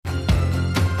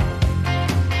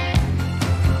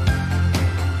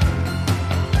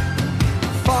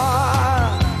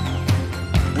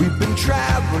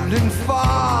traveling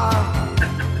far.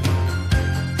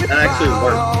 That actually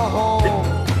worked.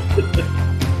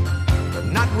 But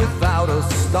not without a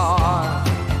star.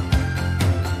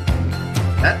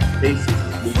 That face is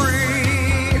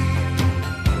Free,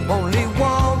 only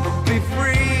want to be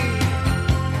free.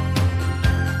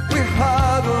 We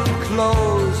huddle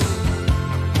close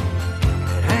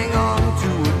and hang on to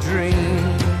a dream.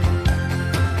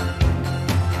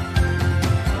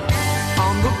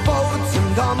 On the boats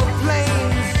and on the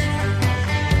planes,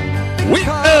 We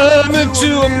come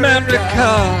into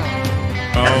America.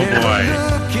 Oh boy.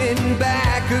 looking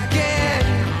back again.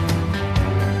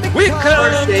 We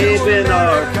come saving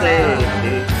our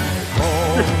face.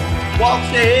 While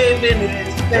saving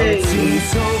his Don't face. seem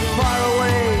so far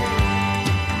away.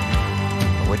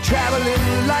 We're traveling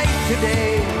light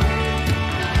today.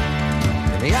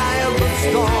 In the eye of the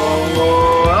storm.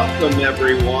 Welcome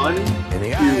everyone In the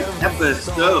to eye of the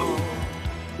episode storm.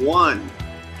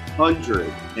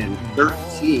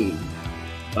 113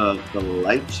 of the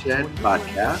Light Shed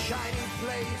podcast.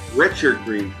 Richard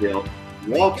Greenfield,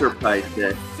 Walter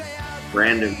Picek,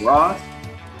 Brandon Ross.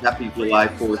 Happy July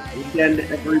 4th weekend,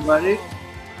 everybody.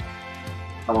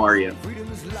 How are you?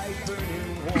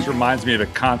 This reminds me of a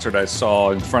concert I saw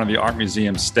in front of the Art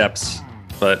Museum steps,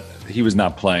 but he was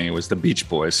not playing. It was the Beach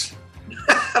Boys.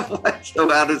 So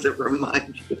how does it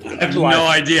remind you? I have no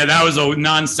idea. That was a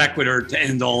non sequitur to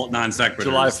end all non sequiturs.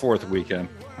 July 4th weekend.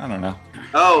 I don't know.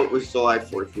 Oh, it was July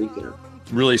 4th weekend.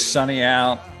 Really sunny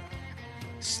out.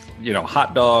 You know,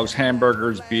 hot dogs,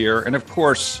 hamburgers, beer, and of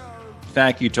course,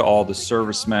 thank you to all the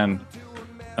servicemen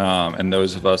and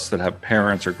those of us that have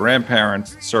parents or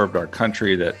grandparents that served our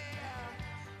country that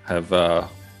have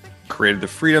created the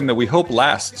freedom that we hope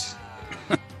lasts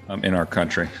in our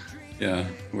country. Yeah,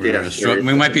 Yeah,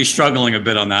 we might be struggling a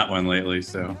bit on that one lately.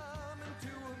 So,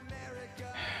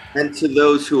 And to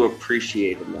those who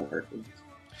appreciate Americans.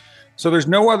 So there's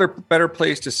no other better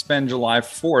place to spend July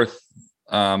 4th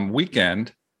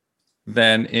weekend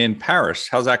than in Paris.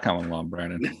 How's that coming along,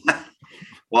 Brandon?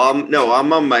 Well,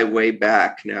 I'm on my way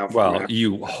back now. Well,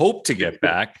 you hope to get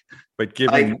back, but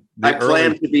given I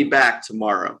plan to be back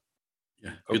tomorrow.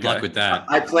 yeah, good luck with that.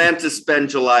 I plan to spend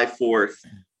July 4th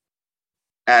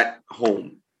at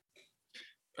home.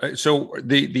 So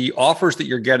the offers that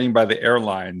you're getting by the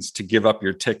airlines to give up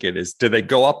your ticket do they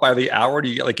go up by the hour? Do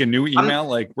you get like a new email?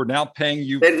 Like we're now paying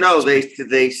you?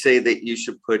 They say that you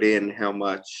should put in how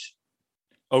much.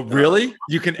 Oh, really?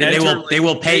 You can enter, They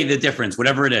will pay the difference,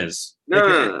 whatever it is.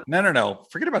 No.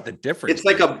 Forget about the difference. It's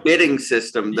like a bidding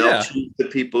system. They'll Yeah. choose the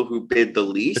people who bid the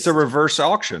least. It's a reverse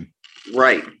auction.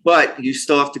 Right. But you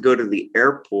still have to go to the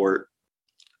airport,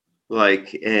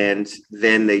 and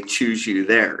then they choose you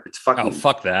there. It's fucking Oh,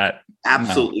 fuck that.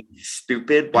 absolutely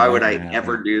stupid. Why would I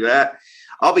ever do that?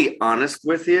 I'll be honest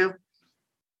with you.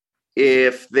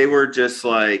 If they were just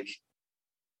like,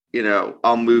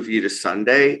 I'll move you to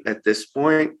Sunday at this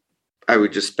point, I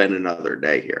would just spend another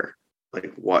day here.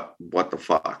 Like, what the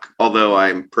fuck? Although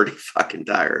I'm pretty fucking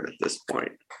tired at this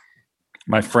point.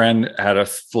 My friend had a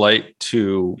flight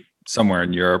to somewhere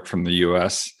in Europe from the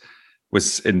US,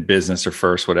 was in business or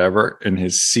first, whatever, and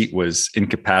his seat was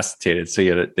incapacitated.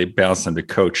 So they bounced him to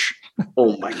coach.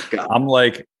 Oh my God. I'm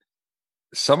like,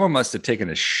 someone must have taken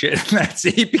a shit in that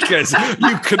seat because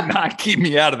you could not keep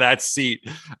me out of that seat.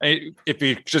 If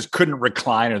you just couldn't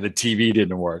recline or the TV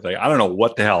didn't work. Like, I don't know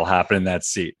what the hell happened in that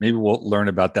seat. Maybe we'll learn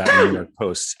about that in the New York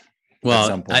Post.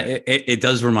 Well, it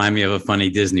does remind me of a funny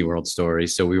Disney World story.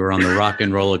 So we were on the Rock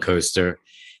and Roller Coaster,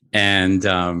 and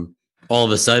all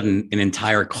of a sudden, an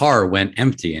entire car went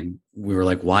empty, and we were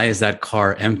like, "Why is that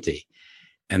car empty?"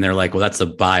 And they're like, "Well, that's a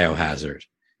biohazard."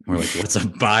 And we're like, "What's a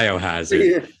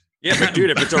biohazard?" Yeah, but dude,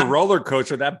 if it's a roller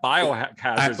coaster, that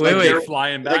biohazard is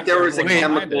flying back. Like there was a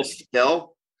everyone behind chemical it.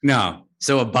 spill. No.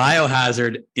 So a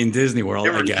biohazard in Disney World,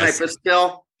 I Different guess, type of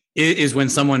spill. is when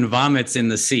someone vomits in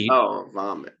the seat. Oh,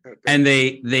 vomit. Okay. And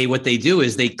they what they do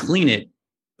is they clean it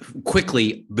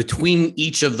quickly between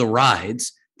each of the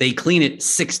rides. They clean it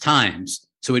 6 times.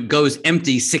 So it goes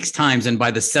empty 6 times. And by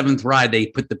the 7th ride, they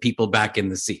put the people back in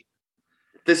the seat.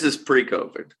 This is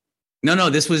pre-COVID.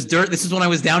 No, this was This is when I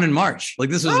was down in March.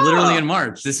 Like this was literally in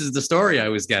March. This is the story I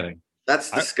was getting. That's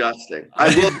disgusting.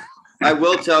 I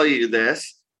will tell you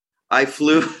this. I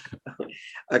flew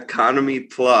economy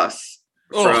plus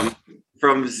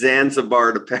from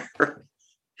Zanzibar to Paris.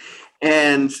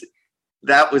 And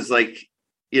that was like,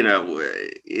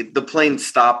 the plane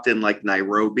stopped in like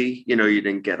Nairobi, you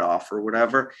didn't get off or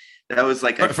whatever. That was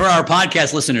like for our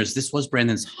podcast listeners, this was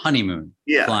Brandon's honeymoon.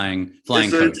 Yeah. Flying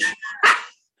coach.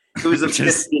 It was a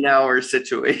 15-hour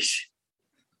situation.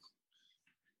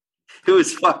 It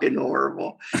was fucking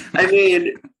horrible. I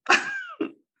mean,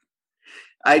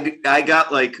 I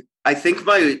got like, I think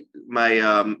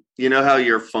my you know how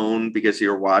your phone, because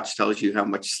your watch tells you how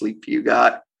much sleep you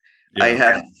got? Yeah. I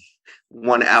had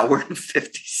 1 hour and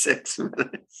 56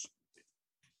 minutes.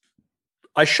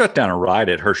 I shut down a ride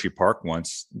at Hershey Park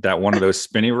once, that one of those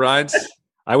spinny rides.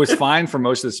 I was fine for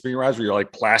most of the spinny rides where you're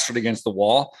like plastered against the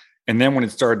wall. And then when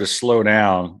it started to slow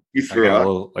down, You threw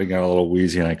up? I got a little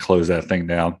wheezy and I closed that thing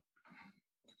down.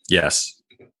 Yes.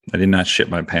 I did not shit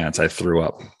my pants. I threw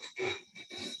up.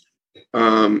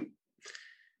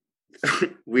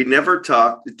 We never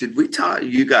talked. Did we talk?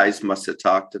 You guys must have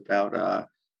talked about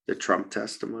the Trump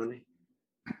testimony.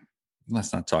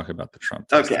 Let's not talk about the Trump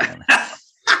Okay. testimony.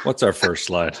 What's our first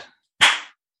slide?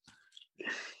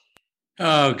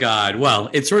 Oh God. Well,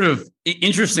 it's sort of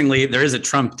interestingly, there is a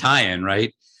Trump tie-in,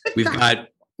 right?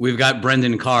 We've got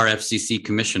Brendan Carr, FCC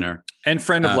commissioner And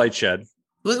friend of Lightshed.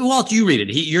 Walt, you read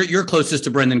it. You're closest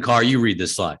to Brendan Carr. You read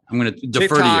this slide. I'm going to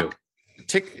defer to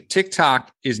you.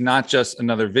 TikTok is not just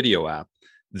another video app.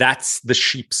 That's the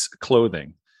sheep's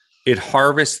clothing. It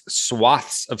harvests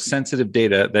swaths of sensitive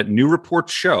data that new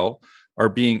reports show are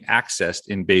being accessed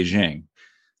in Beijing.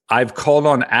 I've called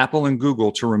on Apple and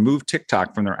Google to remove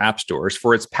TikTok from their app stores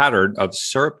for its pattern of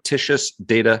surreptitious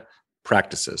data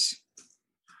practices.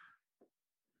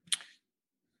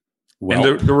 Well,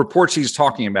 And the reports he's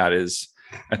talking about is,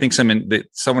 I think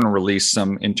someone released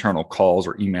some internal calls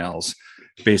or emails,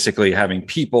 basically having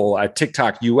people at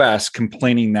TikTok US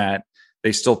complaining that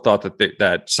they still thought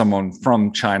that someone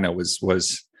from China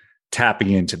was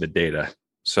tapping into the data.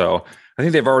 So I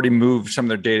think they've already moved some of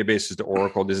their databases to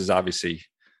Oracle. This is obviously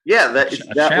that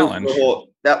challenge.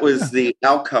 Was the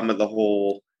outcome of the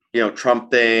whole,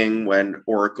 Trump thing when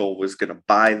Oracle was going to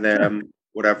buy them,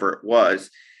 whatever it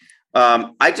was.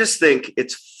 I just think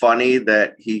it's funny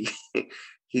that he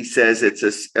says it's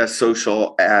a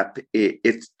social app.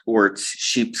 It's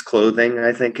sheep's clothing,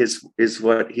 I think is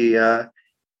what he.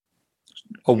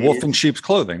 A wolf in sheep's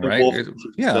clothing, right?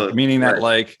 Clothing, meaning that right.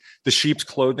 like the sheep's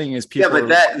clothing is people. Yeah, but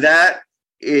that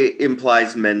it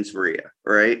implies menswear,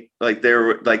 right? Like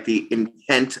the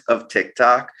intent of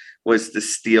TikTok was to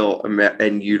steal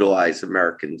and utilize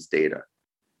Americans' data.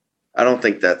 I don't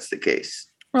think that's the case.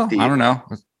 Well, I don't know.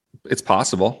 It's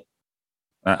possible.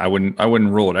 I wouldn't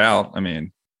rule it out. I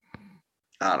mean,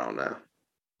 I don't know.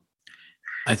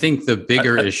 I think the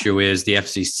bigger issue is the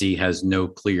FCC has no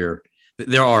clear.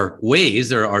 There are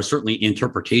certainly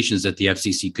interpretations that the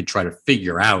FCC could try to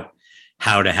figure out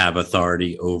how to have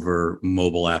authority over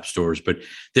mobile app stores, but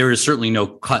there is certainly no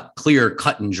clear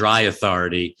cut and dry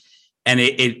authority. And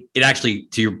it actually,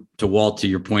 to Walt, to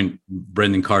your point,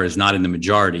 Brendan Carr is not in the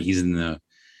majority; he's in the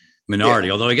minority.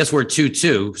 Yeah. Although I guess we're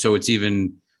 2-2, so it's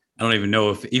even. I don't even know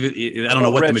what Rich,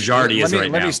 the majority is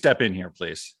right now. Let me step in here,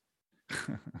 please,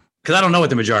 because I don't know what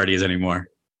the majority is anymore.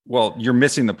 Well, you're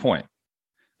missing the point.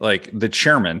 Like the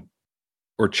chairman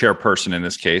or chairperson in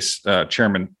this case,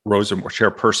 chairperson,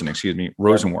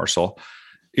 Rosenworcel,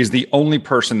 is the only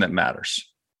person that matters,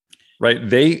 right?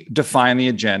 They define the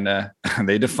agenda.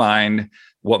 They define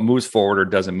what moves forward or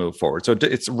doesn't move forward. So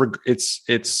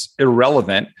it's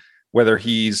irrelevant whether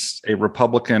he's a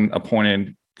Republican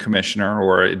appointed commissioner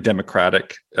or a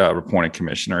Democratic appointed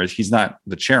commissioner. He's not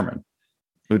the chairman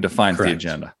who defines the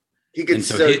agenda.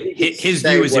 His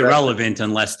view is irrelevant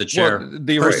unless the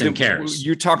chairperson cares.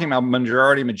 You're talking about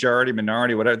majority,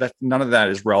 minority, whatever. None of that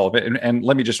is relevant. And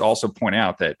let me just also point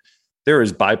out that there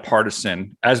is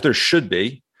bipartisan, as there should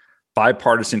be,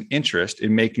 bipartisan interest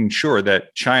in making sure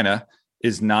that China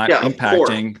is not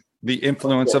impacting the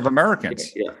influence of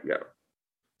Americans. Yeah.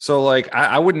 So, like,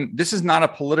 I wouldn't. This is not a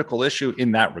political issue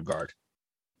in that regard.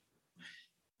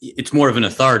 It's more of an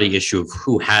authority issue of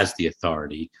who has the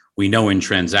authority. We know in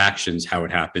transactions how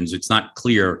it happens. It's not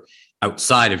clear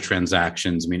outside of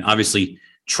transactions. I mean, obviously,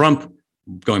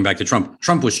 going back to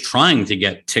Trump was trying to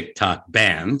get TikTok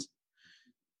banned.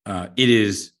 It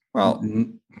is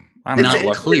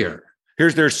not clear.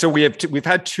 So we've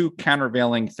had two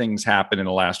countervailing things happen in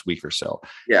the last week or so.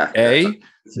 Yeah.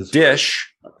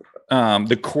 Dish.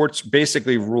 The courts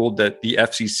basically ruled that the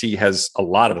FCC has a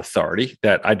lot of authority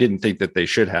that I didn't think that they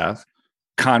should have.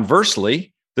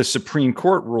 Conversely, the Supreme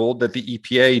Court ruled that the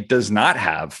EPA does not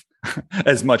have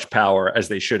as much power as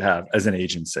they should have as an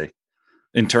agency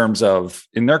in terms of,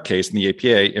 in their case, in the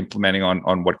EPA implementing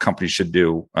on what companies should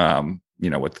do,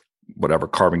 with whatever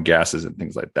carbon gases and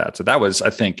things like that. So that was, I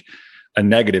think, a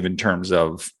negative in terms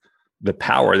of the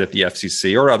power that the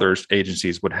FCC or other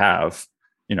agencies would have,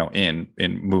 in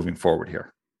moving forward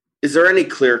here. Is there any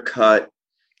clear-cut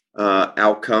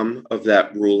outcome of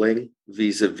that ruling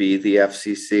vis-a-vis the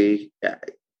FCC?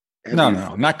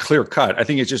 No, not clear cut. I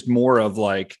think it's just more of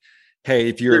like, hey,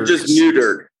 if you're they're just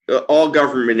neutered. All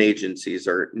government agencies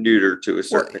are neutered to a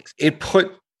certain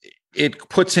extent. It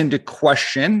puts into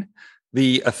question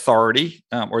the authority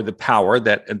or the power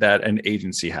that an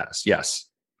agency has. Yes,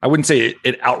 I wouldn't say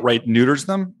it outright neuters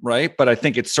them, right? But I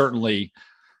think it's certainly,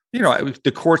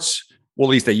 the courts, well,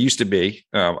 at least they used to be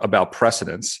about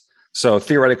precedence. So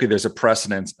theoretically, there's a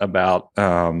precedence about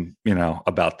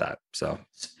about that. So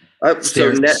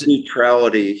net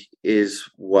neutrality is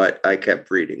what I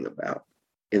kept reading about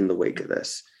in the wake of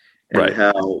this, and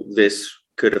how this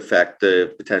could affect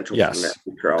the potential for net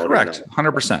neutrality. Correct,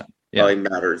 100%. Probably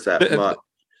matters that much.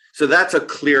 So that's a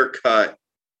clear-cut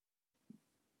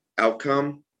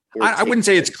outcome. I wouldn't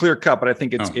say it's clear-cut, but I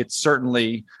think it's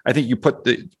certainly. I think you put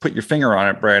your finger on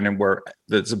it, Brandon, where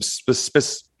the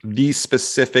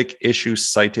specific issue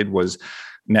cited was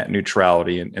net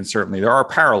neutrality, and certainly there are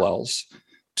parallels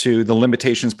to the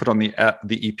limitations put on the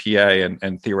EPA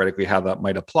and theoretically how that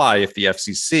might apply if the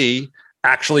FCC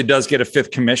actually does get a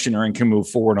fifth commissioner and can move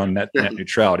forward on net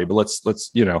neutrality. But let's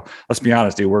be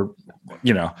honest, dude, we're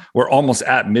almost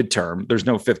at midterm. There's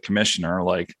no fifth commissioner.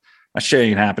 Like, that shit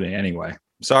ain't happening anyway.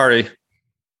 Sorry.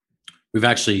 We've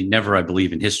actually never, I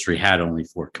believe, in history had only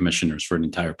 4 commissioners for an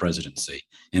entire presidency,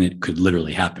 and it could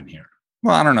literally happen here.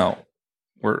 Well, I don't know.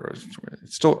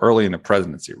 It's still early in the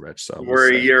presidency, Rich. So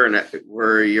we're a year and a half.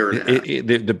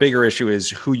 The bigger issue is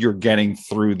who you're getting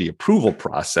through the approval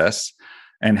process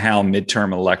and how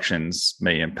midterm elections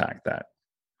may impact that.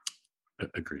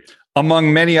 Agreed.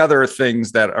 Among many other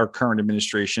things that our current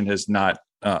administration has not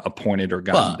appointed or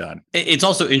gotten done. It's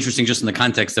also interesting just in the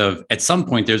context of at some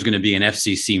point there's going to be an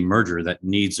FCC merger that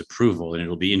needs approval, and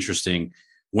it'll be interesting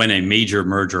when a major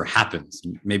merger happens.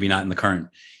 Maybe not in the current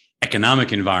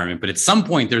economic environment, but at some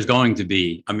point there's going to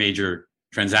be a major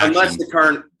transaction. Unless the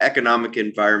current economic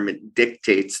environment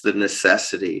dictates the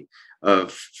necessity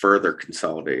of further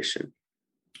consolidation.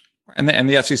 And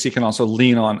the FCC can also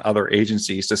lean on other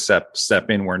agencies to step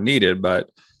in where needed. But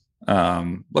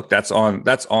look, that's on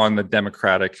the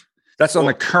Democratic, that's on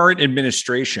the current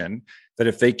administration, that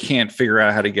if they can't figure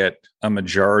out how to get a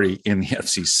majority in the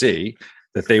FCC,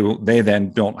 that they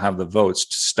then don't have the votes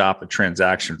to stop a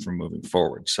transaction from moving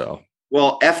forward. So,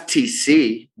 well,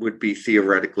 FTC would be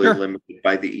theoretically limited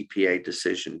by the EPA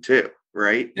decision too,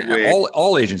 right? Yeah,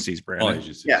 all agencies, Brandon. All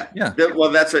agencies. Yeah. Well,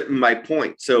 that's my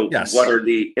point. So, what are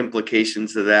the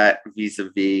implications of that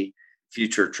vis-a-vis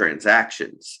future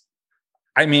transactions?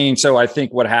 I mean, so I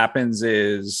think what happens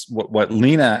is what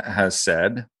Lena has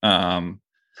said,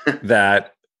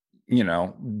 that,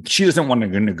 she doesn't want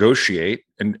to negotiate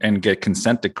and get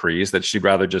consent decrees, that she'd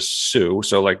rather just sue.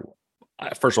 So, like,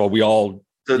 first of all, we all,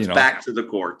 so it's back to the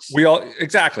courts. We all,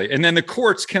 exactly. And then the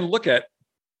courts can look at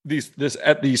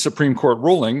at the Supreme Court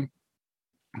ruling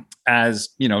as,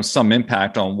 some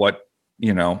impact on what,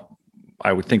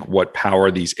 I would think what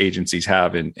power these agencies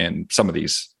have in some of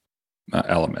these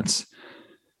elements.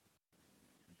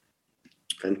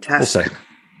 Fantastic. We'll say.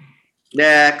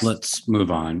 Next. Let's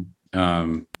move on.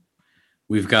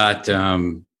 We've got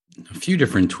a few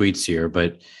different tweets here,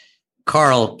 but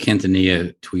Carl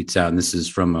Quintanilla tweets out, and this is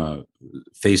from a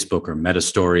Facebook or Meta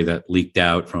story that leaked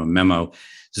out from a memo.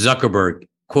 Zuckerberg,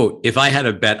 quote, "If I had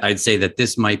a bet, I'd say that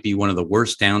this might be one of the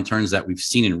worst downturns that we've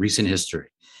seen in recent history.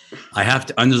 I have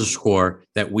to underscore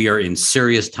that we are in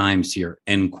serious times here,"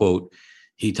 end quote.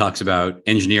 He talks about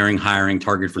engineering hiring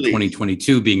target for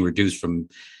 2022 being reduced from,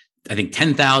 I think,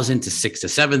 10,000 to 6,000 to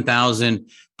 7,000.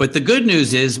 But the good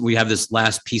news is we have this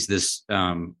last piece of this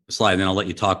slide, and then I'll let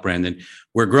you talk, Brandon.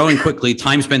 We're growing quickly.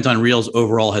 Time spent on Reels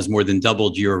overall has more than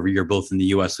doubled year over year, both in the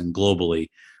US and globally,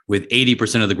 with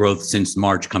 80% of the growth since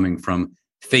March coming from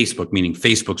Facebook, meaning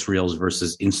Facebook's Reels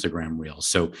versus Instagram Reels.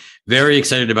 So very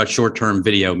excited about short-term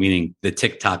video, meaning the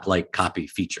TikTok-like copy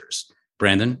features.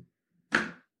 Brandon?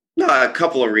 No, a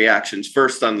couple of reactions.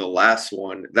 First, on the last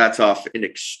one, that's off an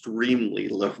extremely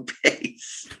low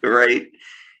base, right?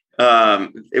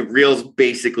 Reels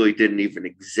basically didn't even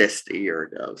exist a year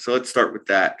ago. So let's start with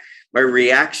that. My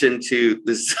reaction to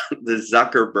the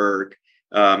Zuckerberg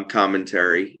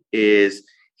commentary is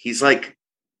he's like,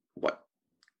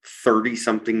 30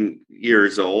 something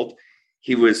years old.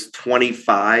 He was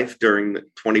 25 during the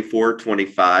 24,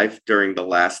 25 during the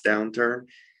last downturn.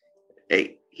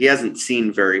 He hasn't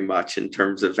seen very much in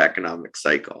terms of economic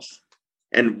cycles.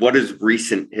 And what does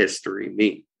recent history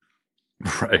mean?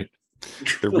 Right.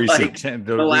 The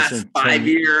last 5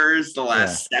 years, the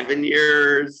last 7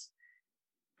 years.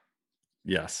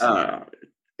 Yes.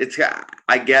 It's,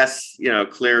 I guess,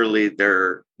 clearly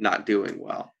they're not doing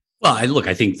well. Well,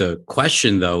 I think the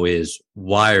question, though, is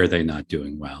why are they not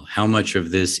doing well? How much of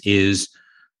this is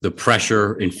the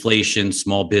pressure, inflation,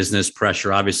 small business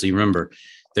pressure. Obviously, remember,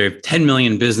 there are 10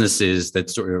 million businesses that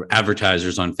sort of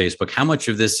advertisers on Facebook. How much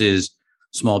of this is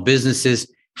small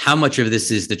businesses? How much of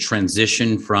this is the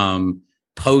transition from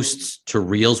posts to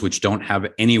reels, which don't have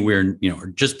anywhere, are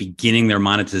just beginning their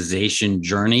monetization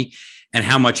journey? And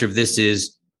how much of this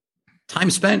is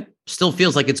time spent still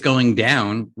feels like it's going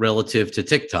down relative to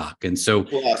TikTok. And so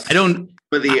Plus,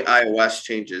 but the iOS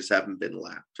changes haven't been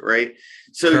lapped, right?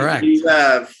 So correct. You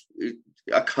have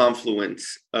a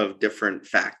confluence of different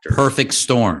factors. Perfect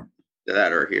storm.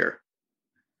 That are here.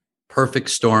 Perfect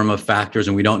storm of factors.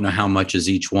 And we don't know how much is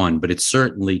each one, but it's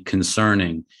certainly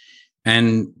concerning.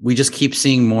 And we just keep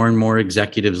seeing more and more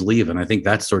executives leave. And I think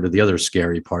that's sort of the other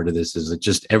scary part of this, is that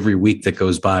just every week that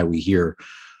goes by, we hear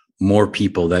more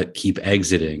people that keep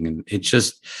exiting. And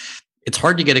it's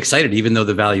hard to get excited, even though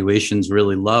the valuation's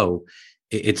really low.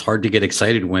 It's hard to get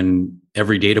excited when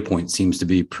every data point seems to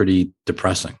be pretty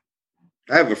depressing.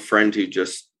 I have a friend who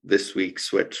just this week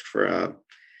switched for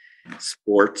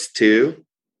sports too.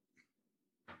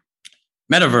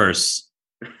 Metaverse.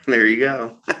 There you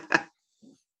go.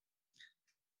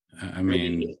 I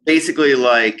mean, basically,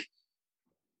 like,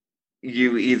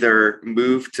 you either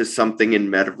move to something in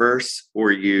metaverse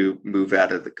or you move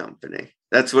out of the company.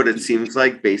 That's what it seems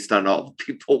like based on all the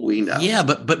people we know. Yeah,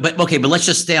 but okay, but let's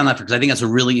just stay on that because I think that's a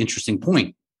really interesting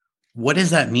point. What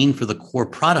does that mean for the core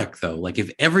product, though? Like,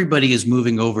 if everybody is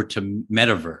moving over to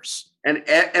metaverse, and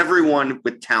everyone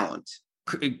with talent,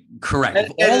 correct?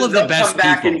 And all of the best come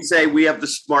back people, and say we have the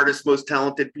smartest, most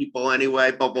talented people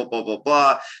anyway. Blah blah blah blah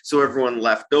blah. So everyone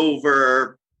left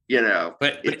over.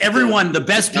 But everyone, the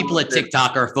best people at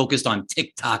TikTok are focused on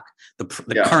TikTok,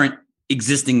 the current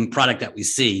existing product that we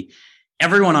see.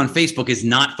 Everyone on Facebook is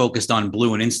not focused on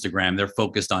Blue and Instagram. They're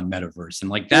focused on metaverse and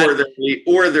like that.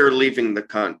 Or they're leaving the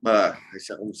the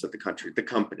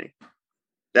company.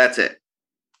 That's it.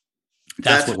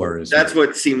 That's what worries. That's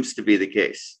what seems to be the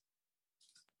case.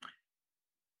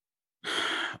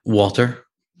 Walter.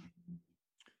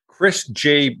 Chris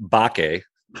J. Bakke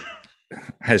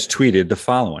has tweeted the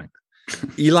following.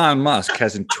 Elon Musk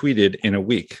hasn't tweeted in a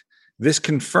week. This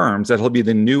confirms that he'll be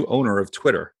the new owner of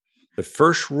Twitter. The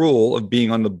first rule of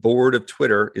being on the board of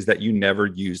Twitter is that you never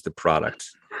use the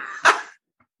product.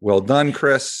 Well done,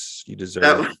 Chris. You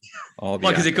deserve all the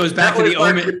because it goes back to the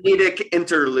Omid comedic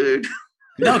interlude.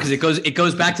 No, because it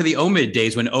goes back to the Omid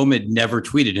days when Omid never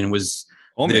tweeted and was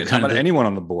Omid. How about anyone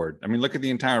on the board? I mean, look at the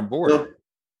entire board. Well,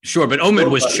 sure, but Omid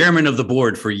was chairman of the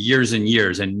board for years and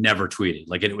years and never tweeted.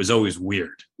 Like, it was always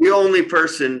weird. The only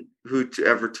person who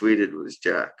ever tweeted was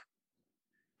Jack.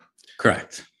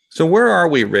 Correct. So where are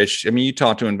we, Rich? I mean, you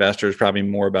talk to investors probably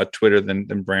more about Twitter than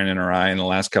Brandon or I in the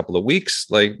last couple of weeks.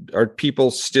 Like, are people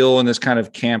still in this kind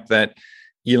of camp that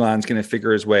Elon's going to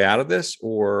figure his way out of this,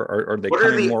 or are they? What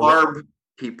are the ARB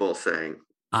people saying?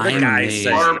 I'm amazed.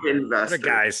 What a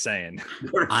guy's saying.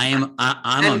 I'm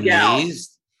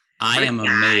amazed. I am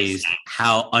amazed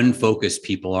how unfocused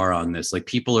people are on this. Like,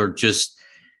 people are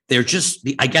they're just,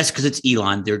 I guess, because it's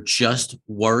Elon, they're just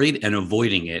worried and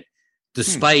avoiding it,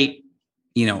 despite.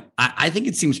 I think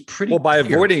it seems pretty. Well, by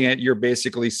clear. avoiding it, you're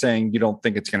basically saying you don't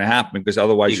think it's going to happen because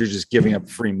otherwise you're just giving up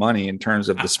free money in terms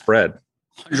of the spread.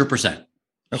 100%.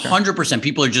 100%.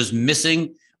 People are just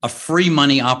missing a free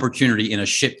money opportunity in a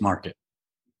shit market.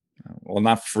 Well,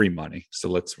 not free money. So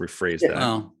let's rephrase that.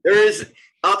 Well, There is.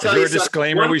 I'll tell you. Is there a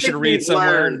disclaimer we should read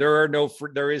somewhere? Learned, there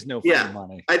is no free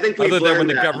money. I think other than when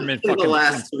the that government in the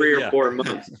last 3 or 4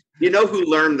 months. You know who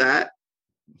learned that?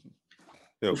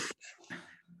 Who?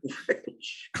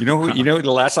 You know,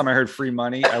 the last time I heard free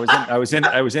money, I was in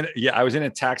a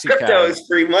taxi cab. Crypto is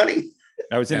free money.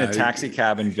 I was in a taxi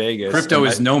cab in Vegas. Crypto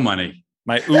is no money.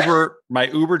 My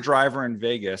Uber driver in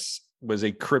Vegas was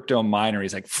a crypto miner.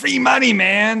 He's like, free money,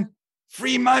 man.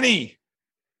 Free money.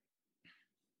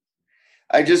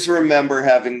 I just remember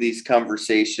having these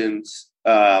conversations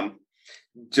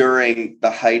during the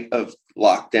height of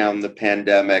lockdown, the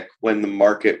pandemic, when the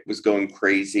market was going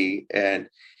crazy. And,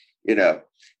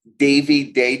 Davey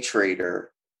Day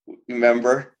Trader,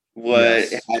 remember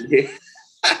what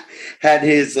had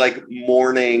his like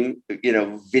morning,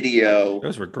 video.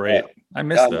 Those were great. I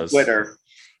missed those. Twitter,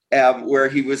 where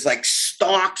he was like,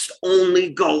 stocks only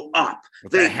go up.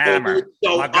 They hammer.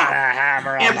 Go up.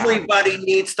 Hammer. Everybody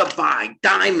needs to buy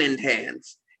diamond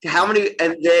hands. How many?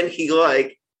 And then he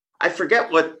I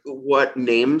forget what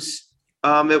names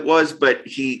it was, but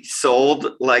he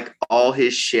sold like all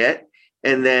his shit.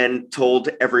 And then told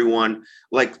everyone,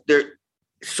 like, they're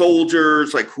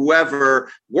soldiers, like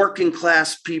whoever, working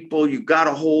class people, you got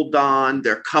to hold on.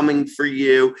 They're coming for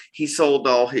you. He sold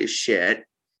all his shit.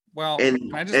 Well,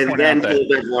 and then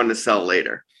told everyone to sell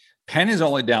later. Penn is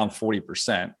only down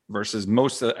 40% versus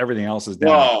most of everything else is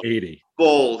down Whoa. 80.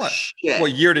 Bullshit. Well,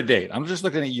 year to date. I'm just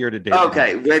looking at year to date.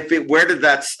 Okay, where did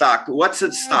that stock? What's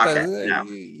its stock at now?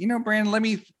 You know, Brandon, let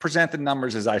me present the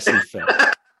numbers as I see fit.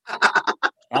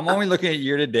 I'm only looking at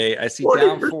year to date. I see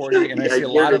down 40, and I see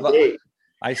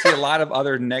a lot of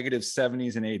other negative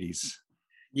 70s and 80s.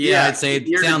 Yeah, I'd say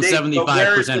it's down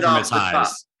 75% from its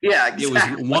highs. Yeah, exactly.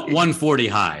 It was 140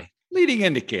 high. Leading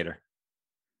indicator.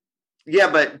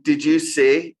 Yeah, but did you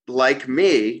see, like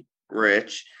me,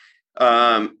 Rich,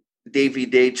 Davey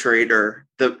Day Trader,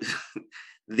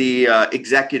 the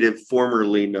executive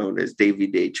formerly known as Davey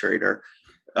Day Trader,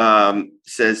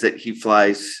 says that he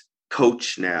flies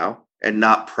coach now and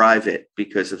not private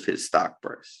because of his stock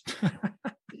price.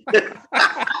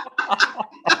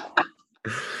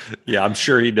 Yeah, I'm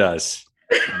sure he does.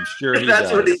 I'm sure he That's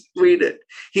does. what he tweeted.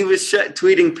 He was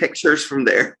tweeting pictures from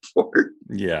the airport.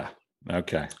 Yeah.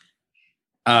 Okay.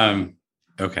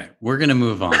 Okay, we're gonna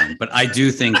move on, but I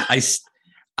do think I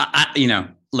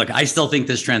still think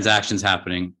this transaction's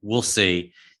happening. We'll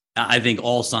see. I think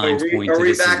all signs point to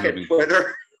this. Are we back at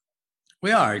Twitter?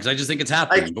 We are, because I just think it's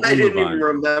happening. I didn't even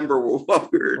remember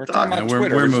what we were talking about.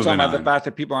 Twitter. We're We're moving talking about on. the fact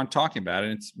that people aren't talking about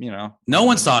it. It's, No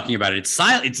one's talking about it. It's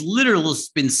silent. It's literally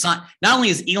been silent. Not only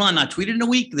has Elon not tweeted in a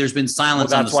week, there's been silence.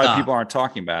 Well, that's on the why stock. people aren't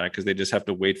talking about it, because they just have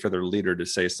to wait for their leader to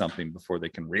say something before they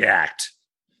can react.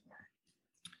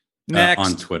 Next,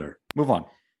 on Twitter. Move on.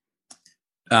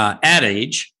 Ad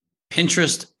Age,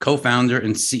 Pinterest co-founder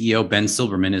and CEO Ben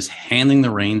Silbermann is handing the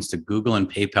reins to Google and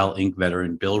PayPal Inc.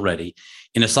 veteran Bill Reddy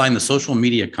in a sign the social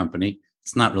media company,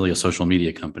 it's not really a social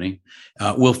media company,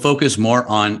 will focus more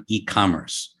on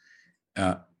e-commerce.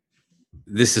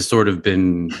 This has sort of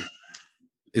been,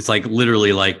 it's like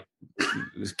literally like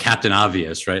Captain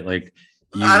Obvious, right? Like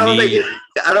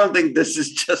I don't think this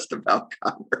is just about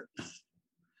commerce.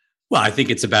 Well, I think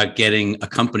it's about getting a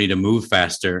company to move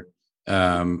faster.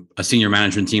 A senior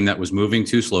management team that was moving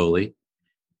too slowly,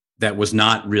 that was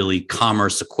not really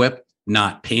commerce equipped,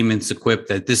 not payments equipped,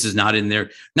 that this is not in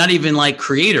there, not even like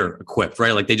creator equipped,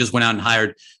 right? Like they just went out and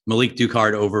hired Malik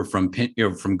Ducard over from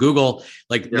Google.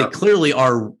 Like They clearly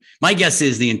are. My guess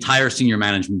is the entire senior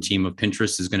management team of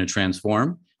Pinterest is going to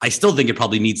transform. I still think it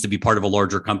probably needs to be part of a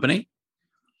larger company.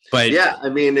 But yeah, I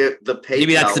mean, the PayPal,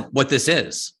 maybe that's what this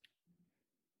is.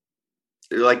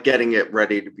 Like getting it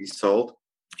ready to be sold.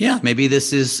 Yeah, maybe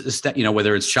this is,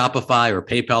 whether it's Shopify or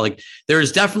PayPal, like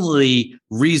there's definitely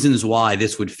reasons why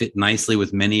this would fit nicely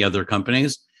with many other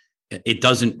companies. It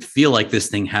doesn't feel like this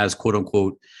thing has, quote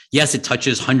unquote, yes, it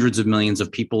touches hundreds of millions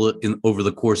of people over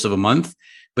the course of a month,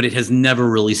 but it has never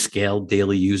really scaled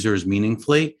daily users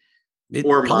meaningfully. It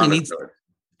or probably monetized.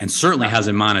 And certainly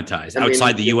hasn't monetized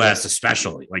outside the US,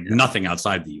 especially nothing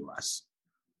outside the US.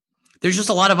 There's just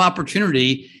a lot of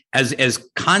opportunity as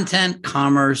content,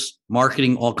 commerce,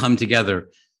 marketing all come together.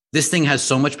 This thing has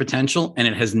so much potential, and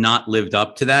it has not lived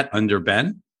up to that under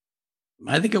Ben.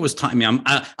 I think it was time. I mean,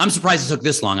 I'm surprised it took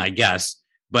this long, I guess.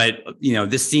 But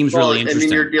this seems really interesting. I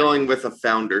mean, you're dealing with a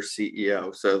founder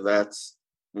CEO, so that's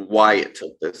why it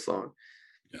took this long.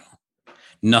 Yeah.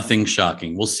 Nothing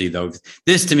shocking. We'll see, though.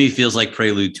 This to me feels like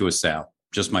prelude to a sale.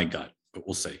 Just my gut, but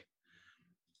we'll see.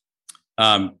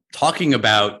 Talking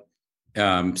about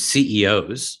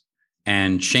CEOs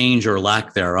and change or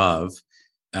lack thereof,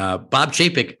 Bob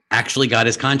Chapek actually got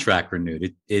his contract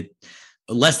renewed. It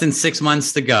less than 6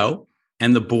 months to go,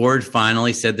 and the board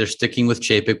finally said they're sticking with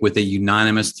Chapek with a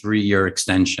unanimous 3-year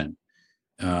extension.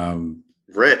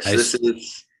 Rich, this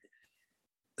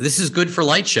is good for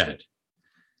Lightshed.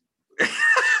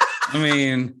 I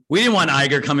mean, we didn't want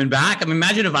Iger coming back. I mean,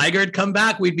 imagine if Iger had come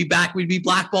back, we'd be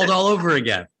blackballed all over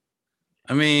again.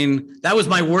 I mean, that was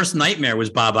my worst nightmare, was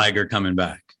Bob Iger coming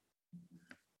back.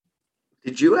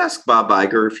 Did you ask Bob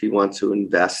Iger if he wants to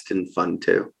invest in Fund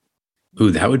 2?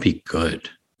 Ooh, that would be good.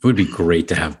 It would be great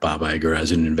to have Bob Iger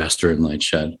as an investor in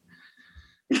Lightshed.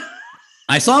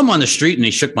 I saw him on the street and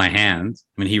he shook my hand.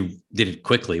 I mean, he did it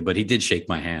quickly, but he did shake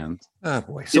my hand. Oh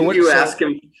boy! So ask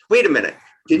him? Wait a minute.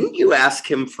 Didn't you ask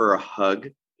him for a hug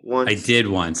once? I did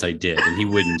once. I did, and he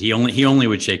wouldn't. He only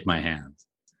would shake my hand.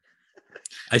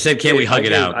 I said, "Can't we hug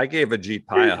it out?" I gave Ajit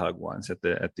Pai a hug once at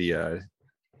the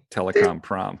telecom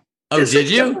prom. Oh, did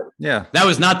you? Yeah. That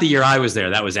was not the year I was there.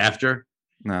 That was after.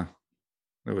 No,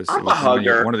 it was a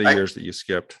hugger. One of the years that you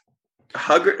skipped.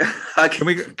 Hugger.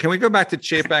 Can we go back to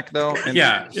Chapek though? And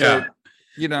yeah.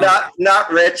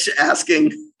 Not Rich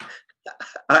asking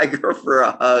Iger for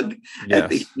a hug at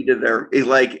the heat of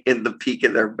in the peak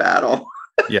of their battle.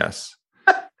 Yes.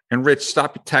 And Rich,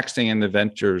 stop texting in the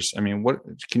ventures. I mean, what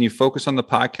can you focus on the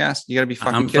podcast? You got to be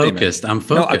fucking kidding me. I'm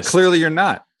focused. No, clearly you're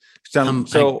not.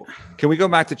 So can we go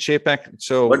back to Chapek?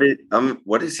 So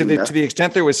what is to the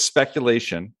extent there was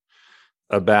speculation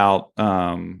about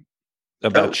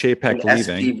Chapek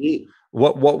leaving? SPV.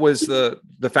 What was the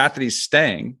fact that he's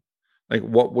staying? Like,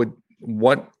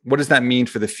 what does that mean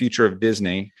for the future of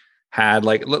Disney?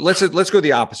 Let's go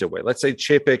the opposite way. Let's say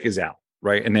Chapek is out,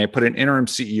 right, and they put an interim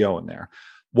CEO in there.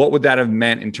 What would that have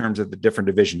meant in terms of the different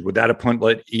divisions? Would that have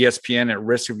put ESPN at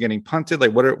risk of getting punted?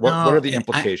 Like, what are the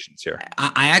implications here?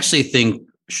 I actually think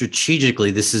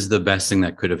strategically this is the best thing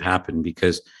that could have happened,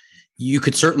 because you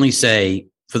could certainly say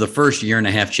for the first year and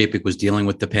a half, Chapek was dealing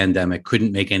with the pandemic,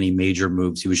 couldn't make any major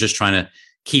moves. He was just trying to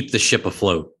keep the ship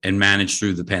afloat and manage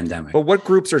through the pandemic. But what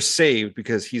groups are saved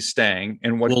because he's staying,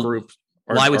 and what groups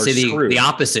are I would say screwed? the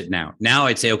opposite now. Now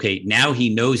I'd say, okay, now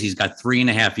he knows he's got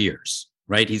 3.5 years.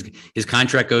 Right. His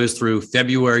contract goes through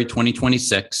February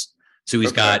 2026. So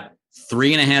he's got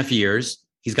 3.5 years.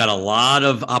 He's got a lot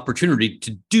of opportunity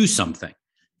to do something.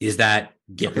 Is that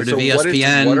get rid of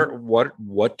ESPN?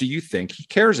 What do you think he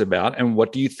cares about? And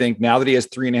what do you think now that he has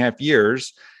 3.5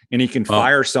 years and he can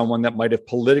fire someone that might have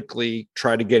politically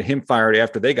tried to get him fired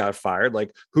after they got fired?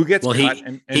 Like, who gets cut?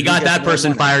 He got that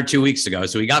person fired 2 weeks ago.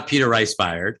 So he got Peter Rice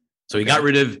fired. So he got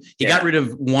rid of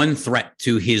one threat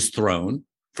to his throne.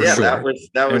 For sure. That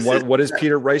was. And what does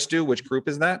Peter Rice do? Which group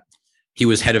is that? He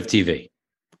was head of TV.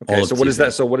 Okay, so what is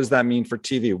that? So what does that mean for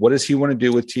TV? What does he want to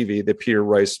do with TV that Peter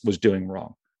Rice was doing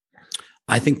wrong?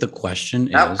 I think the question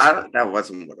is that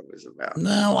wasn't what it was about.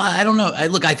 No, I don't know.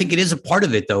 I think it is a part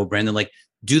of it though, Brandon. Like,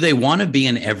 do they want to be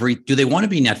do they want to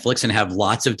be Netflix and have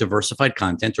lots of diversified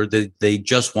content, or do they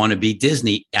just want to be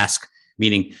Disney-esque,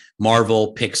 meaning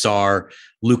Marvel, Pixar,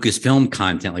 Lucasfilm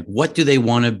content? Like, what do they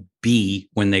want to be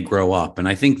when they grow up? And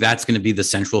I think that's going to be the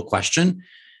central question.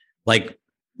 Like,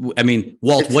 I mean,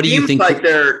 Walt, what do you think? Like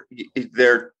they're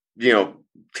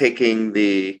taking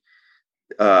the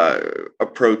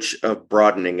approach of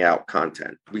broadening out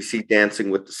content. We see Dancing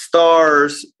with the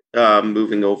Stars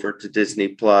moving over to Disney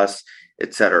Plus,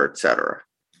 et cetera, et cetera.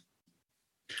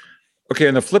 Okay,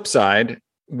 on the flip side,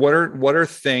 what are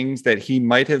things that he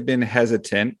might have been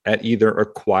hesitant at either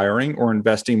acquiring or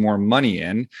investing more money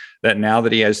in, that now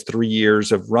that he has 3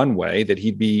 years of runway, that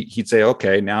he'd say,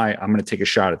 okay, now I'm going to take a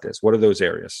shot at this? What are those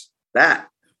areas?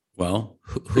 Well,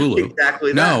 Hulu.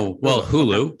 Exactly.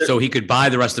 Hulu. So he could buy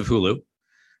the rest of Hulu,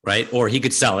 right? Or he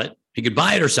could sell it. He could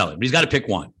buy it or sell it, but he's got to pick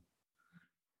one.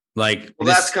 Like, well,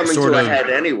 that's coming to a head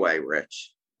anyway,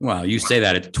 Rich. Well, you say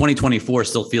that. 2024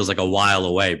 still feels like a while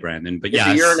away, Brandon. But it's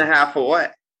a year and a half away.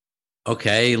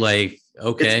 Okay,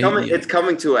 it's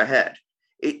coming to a head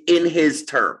in his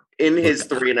term, in his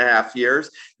 3.5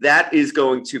 years. That is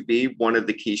going to be one of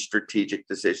the key strategic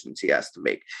decisions he has to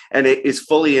make, and it is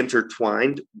fully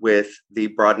intertwined with the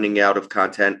broadening out of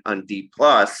content on D+,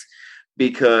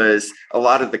 because a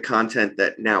lot of the content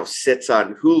that now sits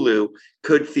on Hulu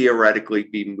could theoretically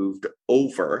be moved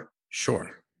over.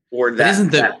 Sure. Or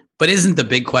that, but isn't the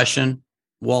big question,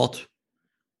 Walt?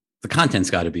 The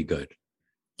content's got to be good.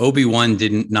 Obi-Wan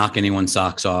didn't knock anyone's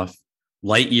socks off.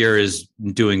 Lightyear is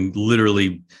doing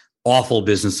literally awful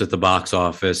business at the box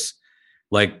office.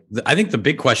 Like, I think the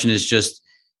big question is just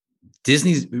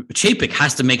Chapek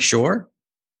has to make sure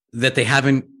that they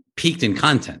haven't peaked in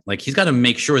content. Like, he's got to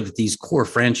make sure that these core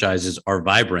franchises are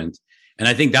vibrant. And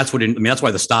I think that's that's why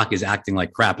the stock is acting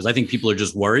like crap, is I think people are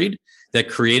just worried that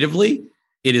creatively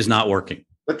it is not working.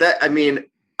 But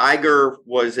Iger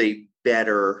was a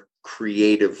better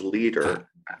creative leader.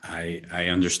 I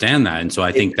understand that. And so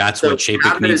I think that's what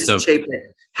Chapek needs to.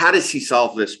 How does he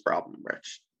solve this problem,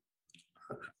 Rich?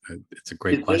 It's a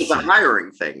great question. It's a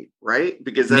hiring thing, right?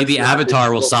 Because maybe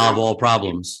Avatar will solve all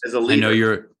problems. I know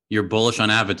you're bullish on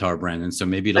Avatar, Brandon. So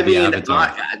maybe it'll be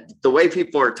Avatar. The way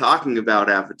people are talking about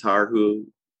Avatar, who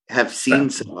have seen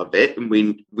some of it, and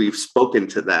we've spoken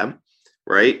to them,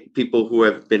 right? People who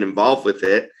have been involved with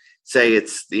it say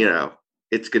it's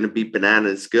going to be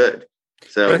bananas good.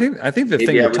 So I think the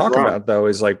thing we're talking about though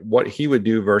is like what he would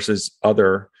do versus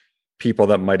other people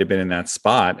that might have been in that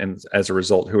spot, and as a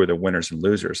result, who are the winners and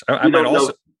losers. I might also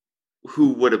know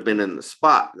who would have been in the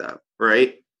spot though,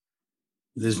 right?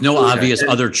 There's no obvious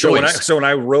other choice. So when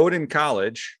I rode in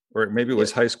college, or maybe it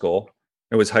was high school.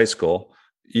 It was high school.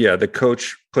 Yeah, the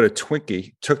coach put a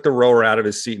Twinkie, took the rower out of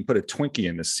his seat and put a Twinkie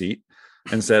in the seat,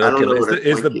 and said, "Okay,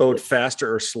 is the boat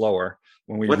faster or slower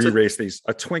when we re-race these?"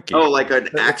 A Twinkie. Oh, like an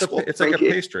actual. It's like a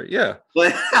pastry. Yeah,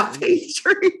 like a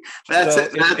pastry. That's so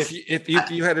it.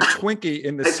 If you had a Twinkie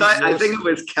in the seat, I think it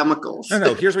was chemicals.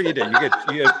 No. Here's what you did.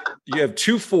 You have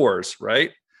 2 4s,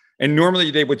 right? And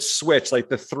normally they would switch like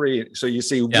the three. So you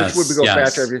see which Yes, would we go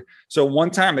yes. faster. So one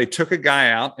time they took a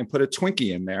guy out and put a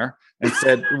Twinkie in there and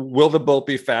said, will the bolt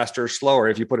be faster or slower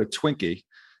if you put a Twinkie?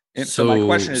 And so my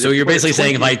question is, so if you you're put a basically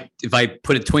saying Twinkie- if I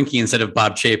put a Twinkie instead of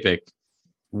Bob Chapek,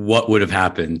 what would have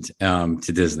happened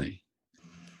to Disney?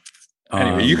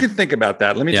 Anyway, you can think about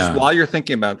that. Let me just, yeah. while you're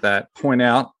thinking about that, point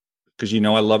out, because I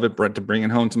love it, Brent, to bring it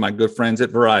home to my good friends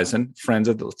at Verizon, friends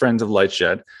of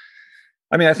Lightshed.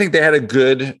 I mean, I think they had a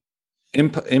good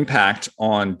impact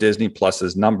on Disney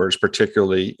Plus's numbers,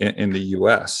 particularly in the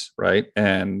US, right?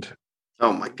 And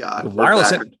Oh my God.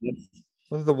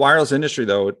 the wireless industry,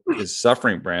 though, is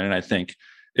suffering, Brandon. I think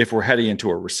if we're heading into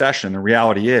a recession, the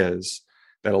reality is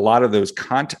that a lot of those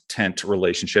content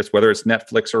relationships, whether it's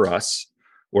Netflix or us,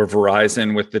 or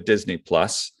Verizon with the Disney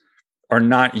Plus, are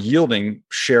not yielding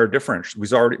share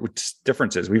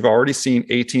differences. We've already seen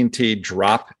AT&T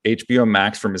drop HBO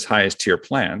Max from its highest tier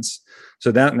plans.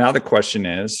 So now the question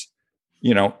is,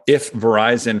 if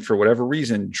Verizon, for whatever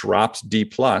reason, drops D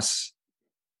Plus,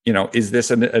 is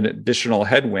this an additional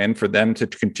headwind for them to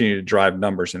continue to drive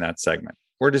numbers in that segment?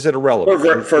 Or is it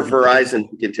irrelevant? For Verizon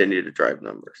to continue to drive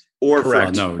numbers, or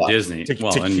Correct. for Disney to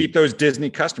keep those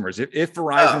Disney customers. If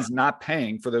Verizon's not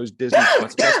paying for those Disney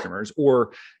Plus customers,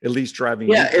 or at least driving,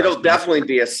 it'll definitely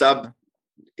be a sub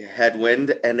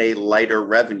headwind and a lighter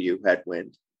revenue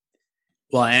headwind.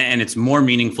 Well, and it's more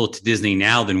meaningful to Disney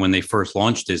now than when they first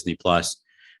launched Disney Plus,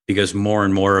 because more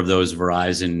and more of those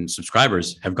Verizon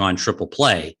subscribers have gone triple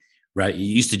play. Right. It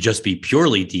used to just be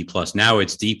purely D Plus. Now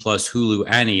it's D Plus, Hulu,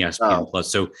 and ESPN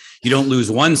Plus. So you don't lose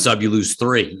one sub, you lose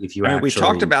three. If you we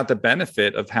talked about the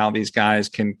benefit of how these guys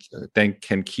can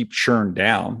keep churn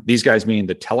down. These guys, meaning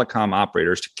the telecom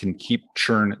operators, can keep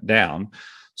churn down.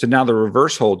 So now the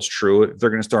reverse holds true. If they're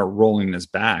going to start rolling this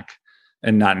back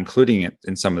and not including it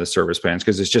in some of the service plans,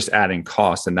 because it's just adding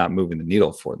cost and not moving the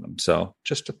needle for them. So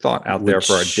just a thought out there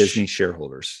for our Disney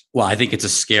shareholders. Well, I think it's a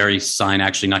scary sign,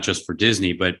 actually, not just for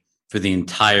Disney, but for the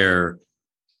entire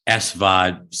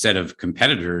SVOD set of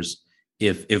competitors.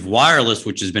 If wireless,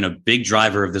 which has been a big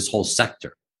driver of this whole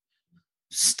sector,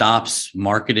 stops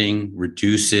marketing,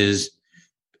 reduces,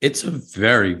 it's a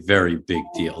very, very big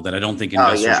deal that I don't think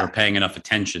investors are paying enough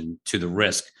attention to the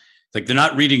risk. Like, they're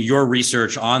not reading your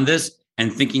research on this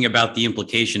and thinking about the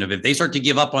implication of, if they start to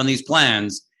give up on these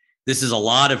plans, this is a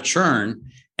lot of churn,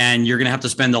 and you're going to have to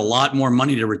spend a lot more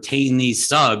money to retain these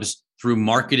subs through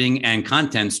marketing and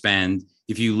content spend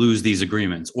if you lose these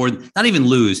agreements, or not even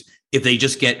lose, if they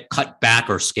just get cut back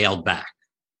or scaled back.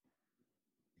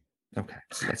 Okay,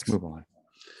 so let's move on.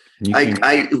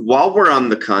 While we're on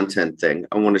the content thing,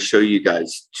 I want to show you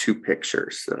guys two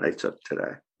pictures that I took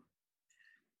today.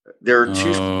 There are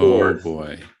two stores.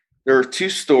 Boy. There are two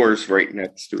stores right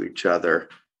next to each other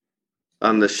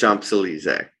on the Champs-Elysees.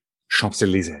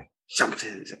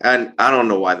 Champs-Elysees. And I don't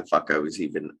know why the fuck I was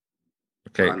even.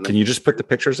 Okay, can you just put the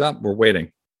pictures up? We're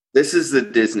waiting. This is the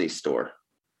Disney store.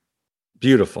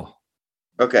 Beautiful.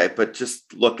 Okay, but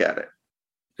just look at it.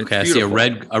 Okay, I see a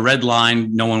red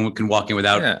line. No one can walk in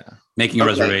without making a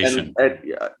reservation.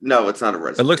 No, it's not a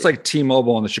reservation. It looks like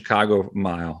T-Mobile on the Chicago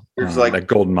Mile. There's that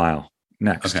Golden Mile.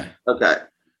 Next. Okay.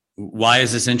 Why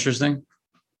is this interesting?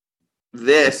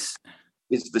 This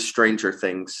is the Stranger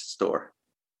Things store.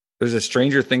 There's a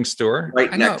Stranger Things store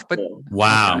right next.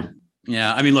 Wow. Okay.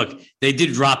 Yeah, I mean, look, they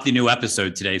did drop the new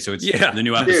episode today, so it's the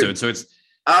new episode. Dude, so it's.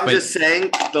 I'm just saying,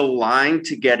 the line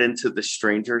to get into the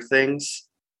Stranger Things,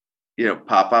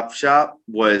 pop-up shop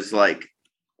was like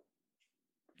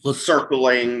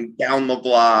circling down the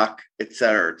block, et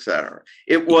cetera, et cetera.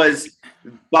 It was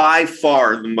by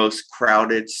far the most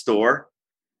crowded store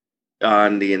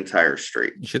on the entire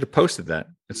street. You should have posted that.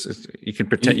 You can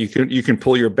pretend you can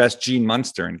pull your best Gene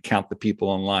Munster and count the people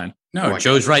online. No,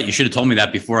 Joe's right. You should have told me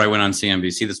that before I went on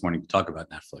CNBC this morning to talk about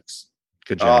Netflix.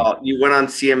 Good job. You went on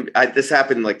CNBC. This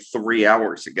happened like 3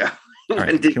 hours ago. All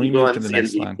right, can we move to the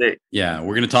next line? Yeah,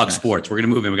 we're going to talk sports. We're going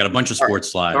to move in. We got a bunch of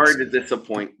sports slides. Sorry to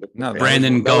disappoint. No,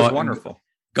 Brandon, that was wonderful.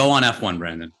 Go on F1,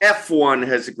 Brandon. F1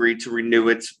 has agreed to renew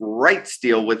its rights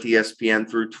deal with ESPN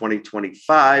through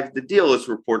 2025. The deal is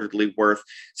reportedly worth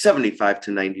 $75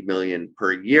 to $90 million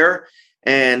per year.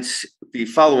 And the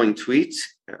following tweets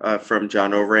from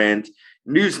John Ourand: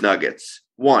 News nuggets.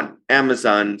 1,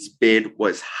 Amazon's bid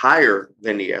was higher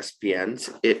than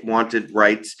ESPN's. It wanted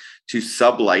rights to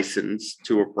sub-license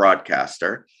to a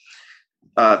broadcaster.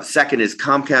 The second is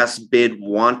Comcast's bid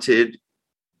wanted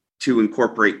to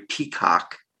incorporate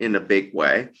Peacock in a big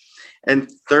way.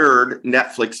 And third,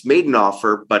 Netflix made an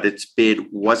offer, but its bid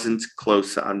wasn't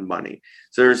close on money.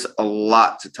 So there's a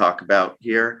lot to talk about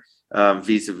here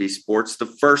vis-a-vis sports. The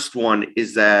first one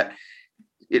is that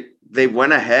they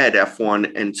went ahead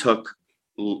F1 and took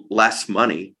less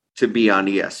money to be on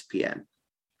ESPN.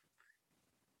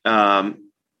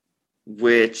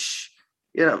 Which,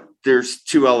 there's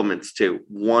two elements too.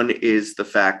 One is the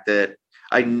fact that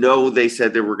I know they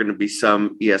said there were going to be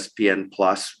some ESPN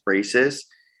Plus races,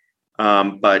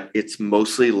 but it's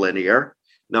mostly linear.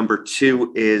 Number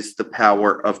two is the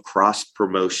power of cross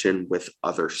promotion with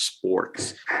other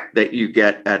sports that you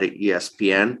get at an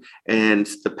ESPN, and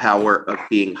the power of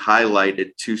being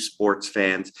highlighted to sports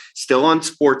fans still on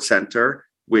SportsCenter,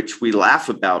 which we laugh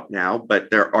about now,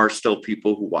 but there are still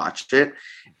people who watch it,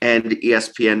 and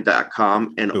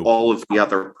ESPN.com and all of the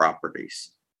other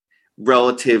properties,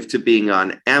 relative to being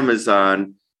on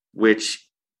Amazon, which,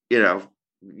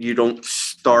 you don't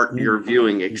start your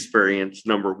viewing experience,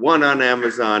 number one, on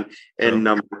Amazon, and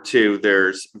number two,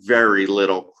 there's very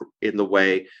little in the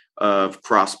way of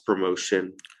cross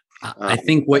promotion. I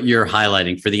think what you're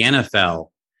highlighting for the NFL,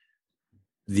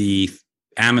 the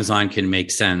Amazon can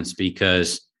make sense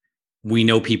because we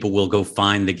know people will go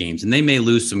find the games, and they may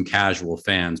lose some casual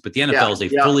fans, but the NFL is a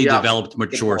fully developed,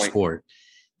 mature sport.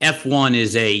 F1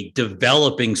 is a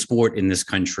developing sport in this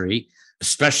country,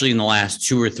 especially in the last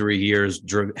 2 or 3 years,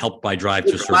 helped by Drive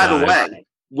to Survive. By the way,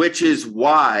 which is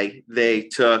why they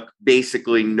took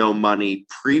basically no money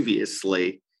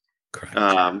previously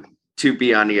to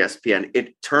be on ESPN.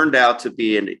 It turned out to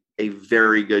be a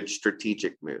very good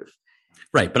strategic move.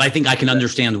 Right. But I think I can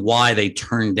understand why they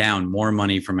turned down more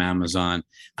money from Amazon.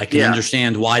 I can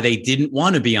understand why they didn't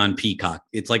want to be on Peacock.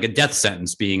 It's like a death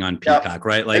sentence being on Peacock,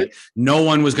 right? Like no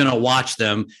one was going to watch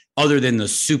them other than the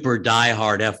super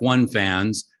diehard F1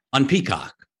 fans on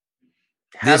Peacock.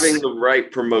 Having the right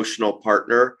promotional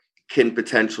partner can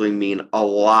potentially mean a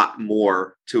lot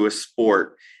more to a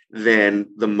sport than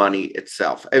the money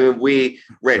itself. I mean,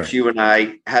 Rich, you and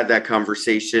I had that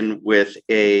conversation with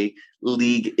a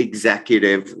league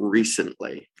executive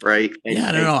recently, right? I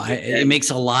don't know. It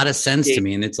makes a lot of sense to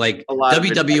me. And it's like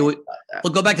WWE.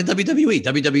 Well, go back to WWE.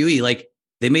 WWE, like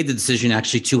they made the decision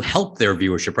actually to help their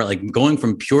viewership, right? Like going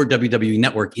from pure WWE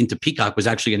network into Peacock was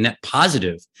actually a net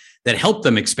positive that helped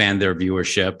them expand their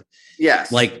viewership.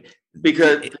 Yes.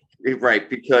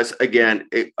 Because again,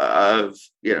 of,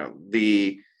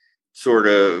 the sort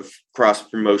of cross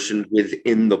promotion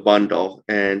within the bundle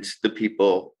and the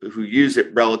people who use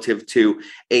it relative to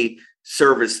a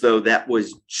service, though, that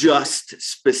was just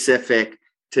specific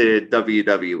to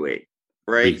WWE,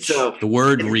 right? Reach. So the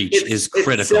word reach is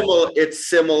critical. It's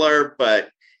similar, but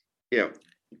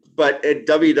but a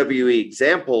WWE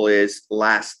example is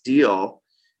Last Deal.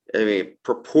 I mean,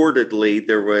 purportedly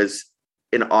there was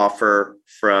an offer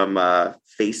from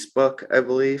Facebook, I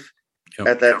believe,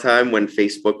 at that time, when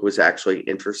Facebook was actually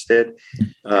interested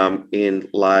in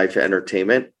live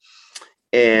entertainment.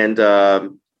 And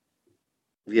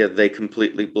they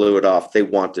completely blew it off. They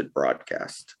wanted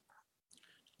broadcast.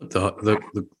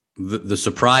 The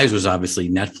surprise was obviously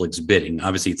Netflix bidding.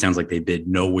 Obviously, it sounds like they bid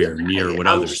nowhere near what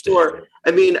others did.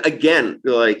 I mean, again,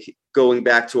 like going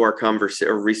back to our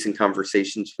recent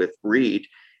conversations with Reed,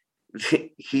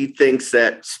 he thinks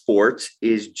that sports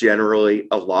is generally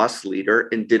a loss leader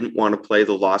and didn't want to play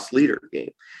the loss leader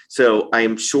game. So I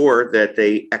am sure that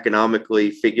they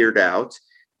economically figured out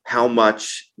how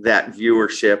much that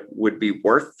viewership would be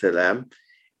worth to them,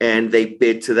 and they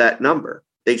bid to that number.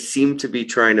 They seem to be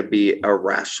trying to be a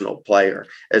rational player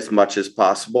as much as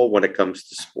possible when it comes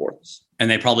to sports.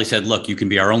 And they probably said, look, you can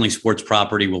be our only sports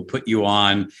property. We'll put you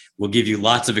on. We'll give you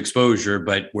lots of exposure,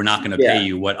 but we're not going to pay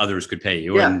you what others could pay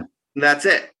you. Yeah. And that's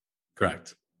it.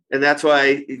 Correct. And that's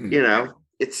why,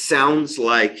 it sounds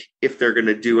like if they're going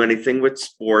to do anything with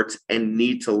sports and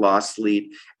need to loss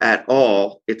lead at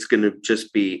all, it's going to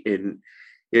just be in,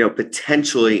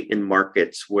 potentially in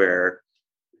markets where,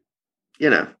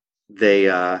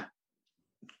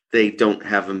 they don't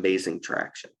have amazing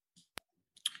traction.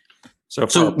 So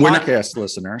for our podcast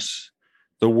listeners,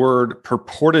 the word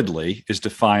purportedly is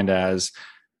defined as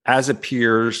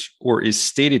appears or is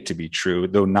stated to be true,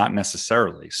 though not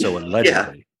necessarily. So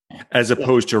allegedly, as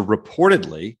opposed to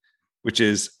reportedly, which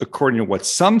is according to what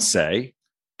some say,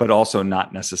 but also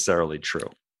not necessarily true.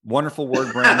 Wonderful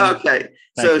word, Brandon. Okay.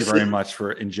 Thank you very much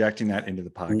for injecting that into the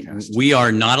podcast. We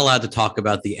are not allowed to talk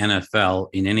about the NFL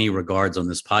in any regards on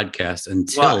this podcast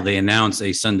until they announce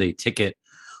a Sunday ticket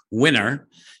winner.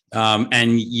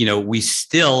 We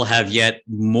still have yet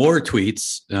more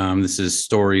tweets. This is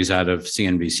stories out of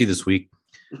CNBC this week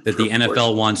that the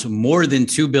NFL wants more than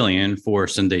 $2 billion for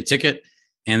Sunday ticket,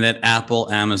 and that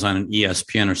Apple, Amazon, and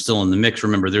ESPN are still in the mix.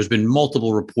 Remember, there's been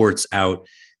multiple reports out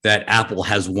that Apple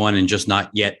has won and just not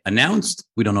yet announced.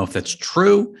 We don't know if that's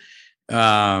true.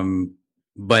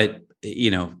 But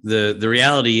the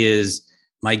reality is,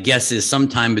 my guess is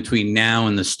sometime between now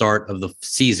and the start of the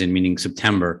season, meaning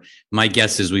September, my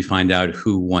guess is we find out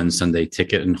who won Sunday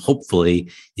Ticket, and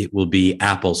hopefully it will be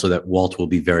Apple, so that Walt will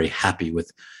be very happy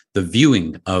with the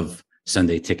viewing of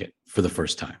Sunday Ticket for the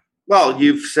first time. Well,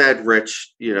 you've said,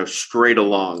 Rich, straight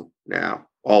along now,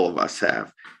 all of us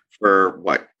have, for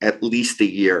at least a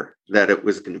year, that it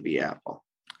was going to be Apple.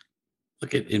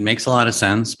 Look, it makes a lot of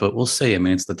sense, but we'll see. I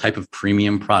mean, it's the type of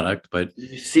premium product, but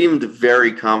you seemed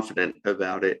very confident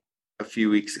about it a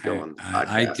few weeks ago on the podcast.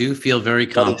 I do feel very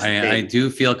confident. I do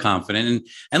feel confident.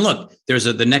 And look, there's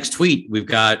the next tweet. We've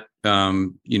got,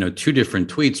 2 different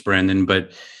tweets, Brandon,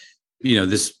 but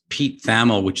this Pete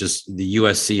Thamel, which is the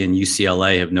USC and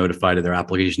UCLA have notified of their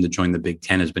application to join the Big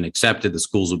Ten has been accepted. The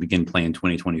schools will begin playing in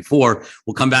 2024.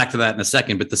 We'll come back to that in a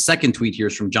second. But the second tweet here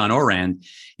is from John Oran,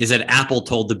 is that Apple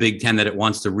told the Big Ten that it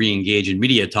wants to re-engage in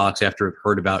media talks after it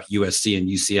heard about USC and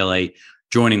UCLA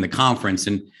joining the conference.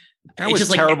 And that was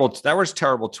terrible. That was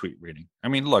terrible tweet reading. I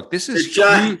mean, look, this is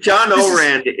John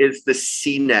Oran is the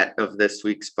CNET of this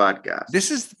week's podcast.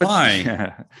 This is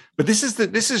why, but this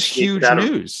is huge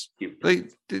news.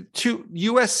 Like the two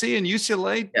USC and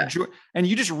UCLA, and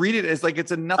you just read it as like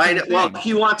it's a nothing. Well,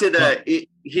 he wanted he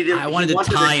didn't. I wanted to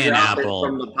tie in Apple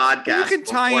from the podcast. You can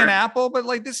tie in Apple, but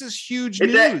like this is huge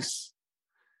news.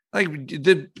 Like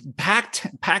the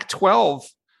Pac-12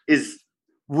 is.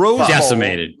 Rose Bowl,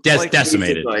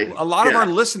 decimated. A lot of our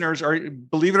listeners are,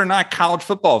 believe it or not, college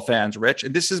football fans, Rich.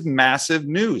 And this is massive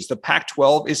news. The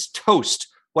Pac-12 is toast.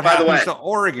 What happens to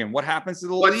Oregon? What happens to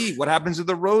the league? What happens to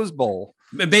the Rose Bowl?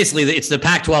 Basically, it's the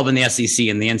Pac-12 and the SEC,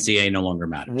 and the NCAA no longer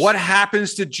matters. What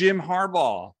happens to Jim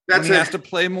Harbaugh when he has to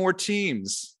play more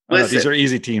teams? These are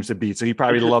easy teams to beat, so he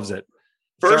probably loves it.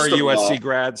 First Sorry, USC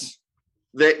grads.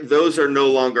 Those are no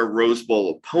longer Rose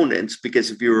Bowl opponents,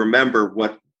 because if you remember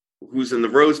who's in the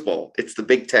Rose Bowl, it's the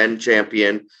Big Ten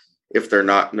champion if they're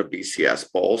not in a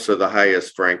BCS bowl. So the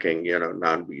highest ranking,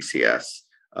 non-BCS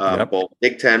bowl,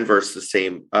 Big Ten versus the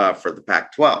same for the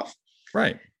Pac-12.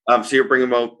 Right. So you're bringing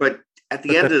them out, but at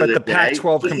the end of the day,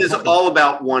 Pac-12 this is all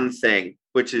about one thing,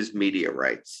 which is media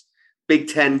rights. Big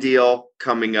Ten deal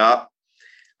coming up,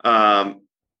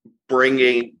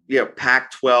 bringing,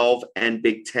 Pac-12 and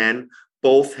Big Ten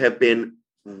both have been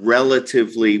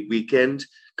relatively weakened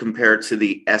compared to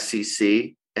the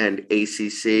SEC and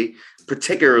ACC,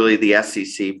 particularly the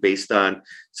SEC, based on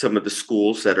some of the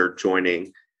schools that are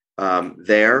joining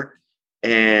there.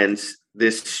 And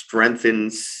this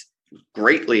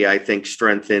greatly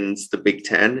strengthens the Big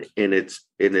Ten in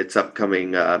its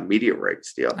upcoming media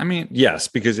rights deal. I mean, yes,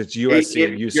 because it's USC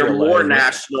and UCLA. You're more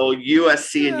national.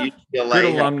 USC and UCLA good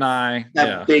alumni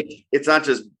have big. It's not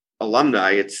just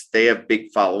alumni; they have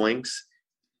big followings.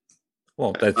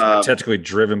 Well, that's technically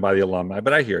driven by the alumni,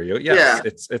 but I hear you. Yes,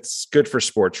 it's good for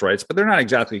sports rights, but they're not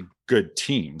exactly good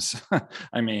teams.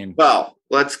 I mean, well,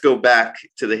 let's go back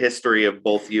to the history of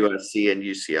both USC and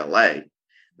UCLA.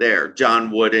 There,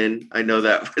 John Wooden. I know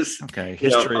that was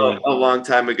history a long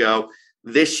time ago.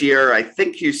 This year, I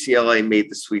think UCLA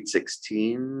made the Sweet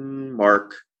 16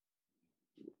 mark,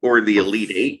 or the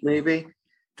Elite 8, maybe.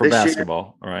 For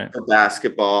basketball, all right. For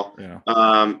basketball, yeah.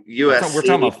 USC. We're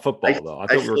talking about football, though.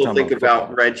 I still think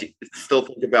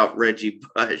about Reggie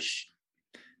Bush.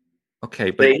 Okay,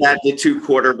 but they had the 2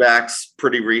 quarterbacks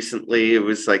pretty recently. It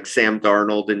was like Sam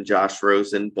Darnold and Josh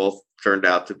Rosen. Both turned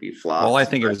out to be flops. Well, I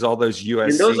think it was all those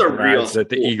USC grads that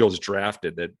the Eagles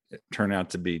drafted that turned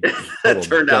out to be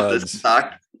turned out to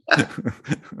suck.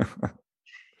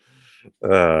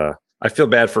 I feel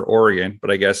bad for Oregon, but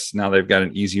I guess now they've got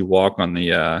an easy walk on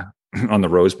the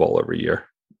Rose Bowl every year.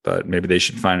 But maybe they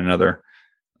should find another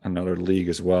league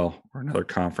as well, or another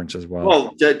conference as well.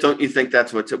 Well, don't you think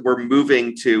that's we're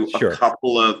moving to a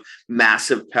couple of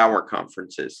massive power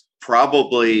conferences?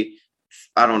 Probably,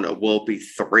 I don't know, will it be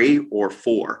 3 or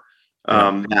 4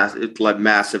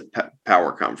 massive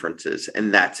power conferences,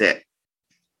 and that's it.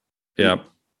 Yeah.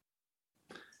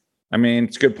 I mean,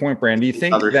 it's a good point, Brand. Do you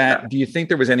think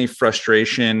there was any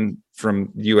frustration from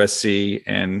USC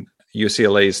and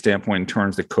UCLA's standpoint in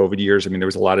terms of the COVID years? I mean, there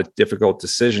was a lot of difficult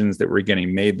decisions that were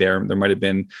getting made there. There might have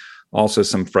been also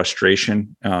some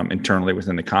frustration internally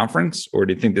within the conference, or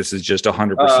do you think this is just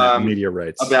 100% media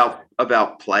rights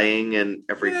about playing and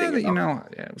everything?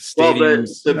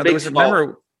 Stadiums.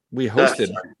 Remember, we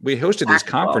hosted these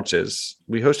conferences.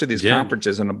 We hosted these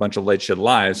conferences on a bunch of Late Shed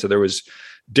Live. So there was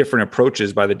different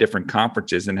approaches by the different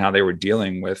conferences and how they were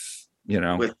dealing with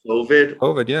COVID.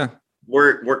 COVID, yeah.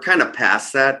 We're kind of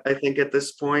past that, I think, at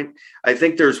this point. I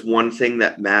think there's one thing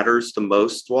that matters the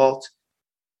most, Walt,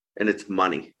 and it's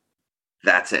money.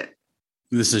 That's it.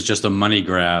 This is just a money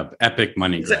grab, epic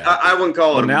money grab. I wouldn't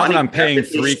call it. Now money that I'm grab, paying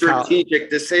it's a three strategic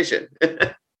decision.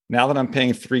 Now that I'm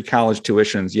paying 3 college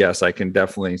tuitions, yes, I can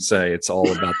definitely say it's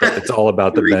all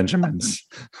about the Benjamins.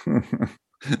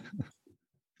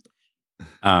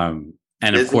 And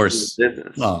Business of course, is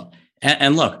business. well,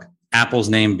 and look, Apple's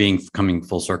name coming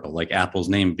full circle, like Apple's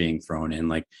name being thrown in,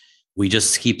 like we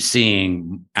just keep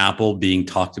seeing Apple being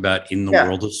talked about in the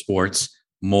world of sports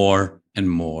more and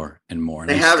more and more.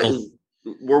 And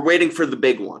we're waiting for the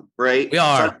big one, right? We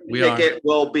are. It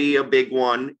will be a big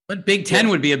one. But Big Ten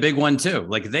would be a big one too.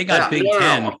 Like if they got Big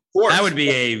Ten, that would be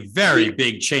a very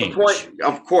big change.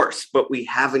 Of course, but we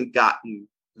haven't gotten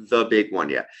the big one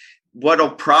yet. What'll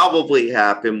probably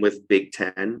happen with Big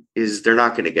Ten is they're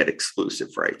not going to get exclusive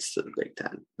rights to the Big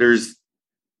Ten. There's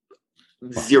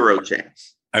zero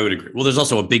chance. I would agree. Well, there's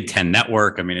also a Big Ten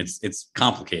network. I mean, it's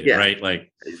complicated, right?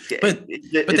 Like, but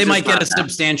they might get a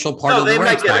substantial part of the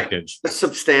rights package. A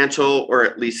substantial, or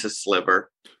at least a sliver.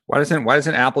 Why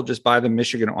doesn't Apple just buy the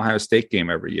Michigan Ohio State game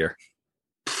every year?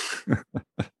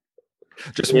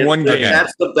 Just one game.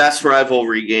 That's the best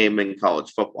rivalry game in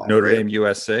college football. Notre Dame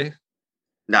USC?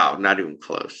 No, not even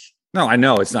close. No, I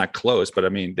know it's not close, but I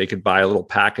mean, they could buy a little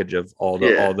package of all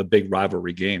the big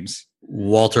rivalry games.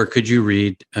 Walter, could you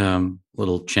read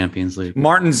little Champions League?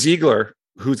 Martin Ziegler,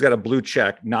 who's got a blue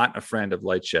check, not a friend of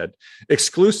Lightshed.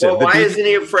 Exclusive. Well, why isn't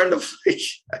he a friend of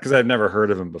Lightshed? Because I've never heard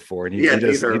of him before, and he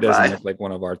doesn't look like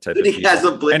one of our type of people.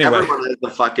 Everyone has a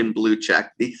fucking blue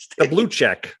check these days. The blue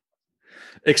check.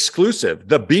 Exclusive.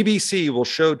 The BBC will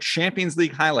show Champions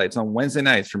League highlights on Wednesday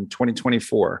nights from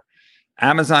 2024.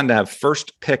 Amazon to have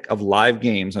first pick of live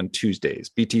games on Tuesdays.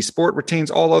 BT Sport retains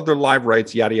all other live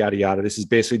rights, yada, yada, yada. This is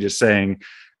basically just saying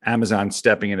Amazon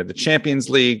stepping into the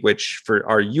Champions League, which for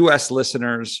our U.S.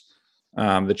 listeners,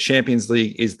 the Champions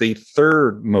League is the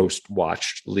third most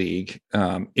watched league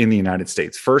in the United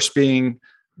States. First being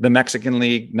the Mexican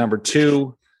League, number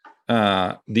 2,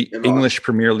 the English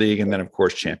Premier League, and then, of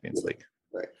course, Champions League.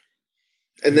 Right.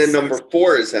 And then number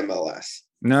 4 is MLS.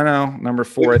 No. Number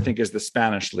 4, I think, is the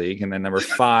Spanish league, and then number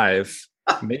 5,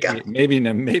 maybe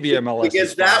MLS.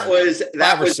 Because that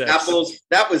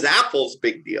was Apple's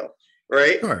big deal,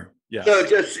 right? Sure. Yeah.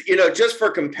 So just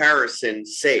for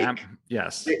comparison's sake,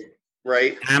 yes.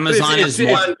 Right. Amazon is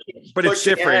more, but it's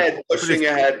different. Pushing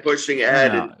ahead.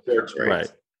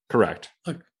 Right. Correct.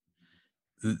 Look,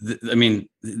 I mean,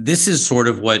 this is sort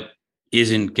of what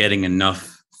isn't getting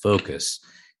enough focus.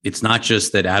 It's not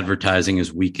just that advertising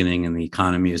is weakening and the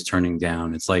economy is turning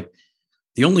down. It's like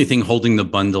the only thing holding the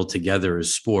bundle together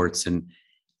is sports. And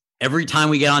every time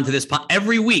we get onto this,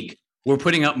 every week, we're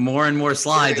putting up more and more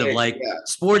slides of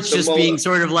sports just being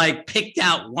sort of like picked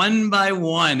out one by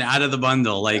one out of the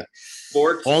bundle, like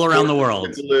sports all around the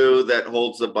world. The glue that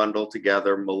holds the bundle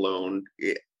together, Malone.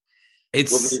 When we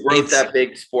wrote that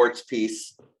big sports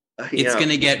piece, it's going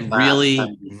to get really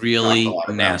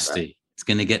nasty. It's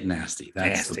going to get nasty.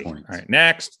 That's the point. All right,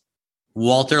 next.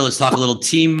 Walter, let's talk a little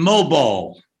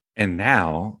T-Mobile. And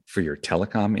now for your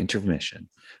telecom intermission.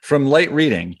 From Light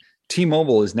Reading,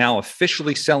 T-Mobile is now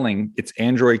officially selling its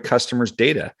Android customers'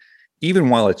 data, even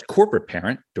while its corporate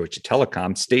parent, Deutsche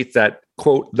Telekom, states that,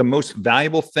 quote, the most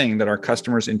valuable thing that our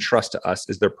customers entrust to us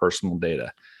is their personal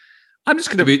data. I'm just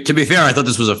going to be fair, I thought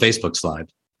this was a Facebook slide.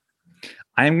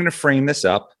 I'm going to frame this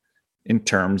up in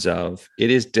terms of it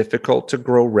is difficult to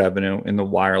grow revenue in the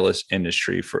wireless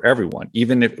industry for everyone.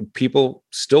 Even if people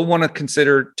still want to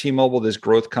consider T-Mobile this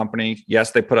growth company, yes,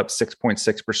 they put up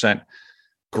 6.6%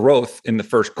 growth in the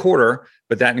first quarter,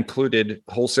 but that included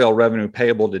wholesale revenue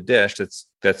payable to Dish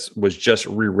that was just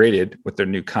re-rated with their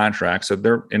new contract. So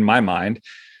they're, in my mind,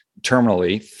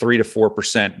 terminally 3 to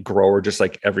 4% grower, just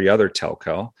like every other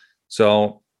telco.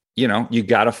 So you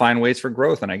got to find ways for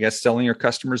growth. And I guess selling your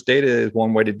customers' data is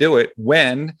one way to do it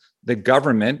when the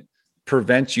government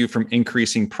prevents you from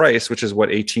increasing price, which is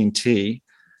what AT&T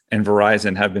and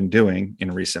Verizon have been doing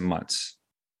in recent months.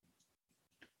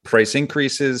 Price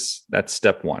increases, that's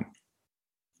step 1.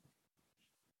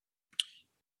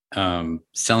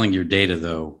 Selling your data,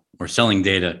 though, or selling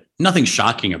data, nothing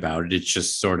shocking about it. It's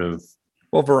just sort of...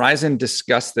 Well, Verizon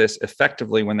discussed this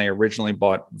effectively when they originally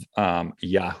bought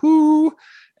Yahoo,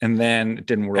 and then it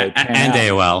didn't really pan and out.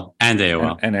 AOL. And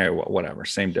AOL, whatever,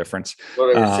 same difference.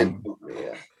 Didn't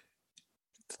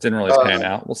really pan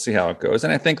out. We'll see how it goes.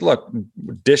 And I think, look,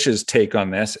 Dish's take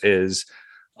on this is,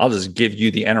 I'll just give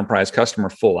you the enterprise customer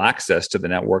full access to the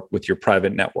network with your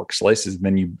private network slices. And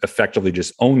then you effectively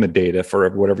just own the data for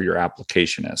whatever your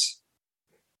application is.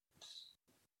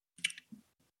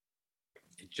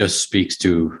 It just speaks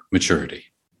to maturity.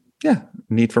 Yeah.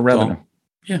 Need for revenue.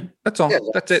 Yeah, that's all. Yeah,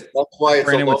 that's it. That's why it's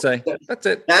Brandon a would say, that's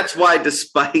it. That's why,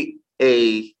 despite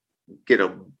a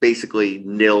basically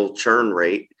nil churn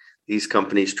rate, these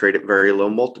companies trade at very low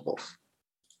multiples.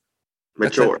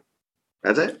 Mature.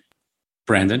 That's it.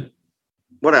 Brandon.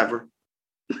 Whatever.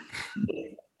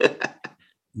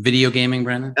 Video gaming,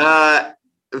 Brandon.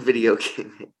 Video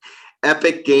gaming.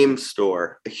 Epic Game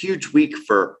Store, a huge week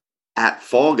for at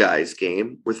Fall Guys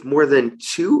game with more than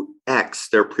 2x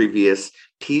their previous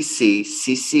PC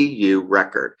CCU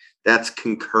record. That's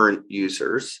concurrent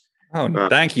users. Oh,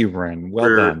 thank you, Brandon.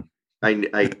 Well done.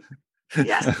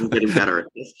 Yes, I'm getting better at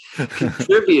this.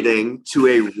 Contributing to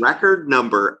a record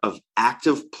number of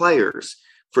active players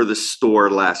for the store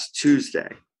last Tuesday.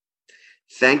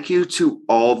 Thank you to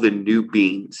all the new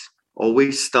beans,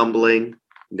 always stumbling,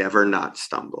 never not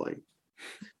stumbling.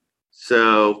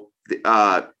 So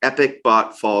Epic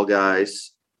bought Fall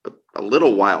Guys a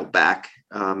little while back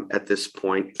at this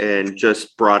point and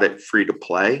just brought it free to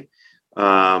play.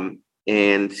 And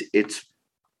it's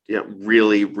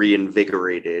really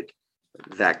reinvigorated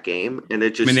that game. And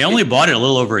it just, they only bought it a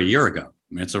little over a year ago.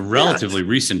 It's a relatively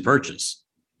recent purchase.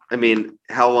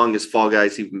 How long has Fall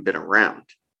Guys even been around?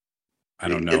 I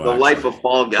don't know. In the life of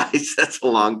Fall Guys, that's a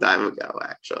long time ago,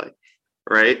 actually.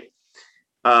 Right?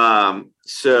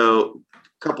 So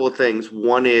a couple of things.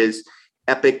 One is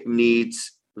Epic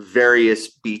needs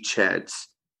various beachheads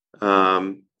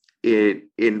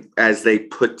as they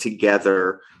put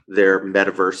together their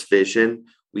metaverse vision.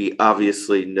 We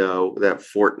obviously know that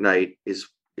Fortnite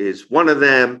is one of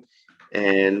them,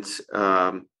 and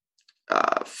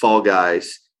Fall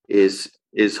Guys is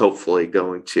hopefully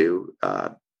going to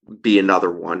be another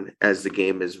one as the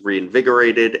game is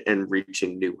reinvigorated and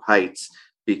reaching new heights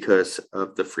because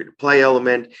of the free-to-play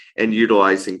element, and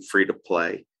utilizing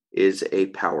free-to-play is a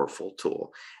powerful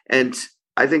tool. And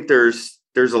I think there's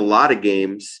a lot of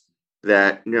games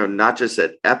that, not just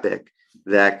at Epic,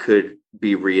 that could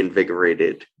be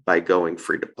reinvigorated by going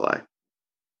free-to-play.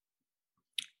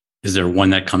 Is there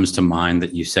one that comes to mind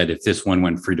that you said if this one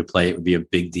went free-to-play, it would be a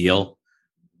big deal?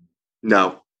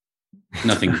 No.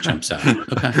 Nothing jumps out.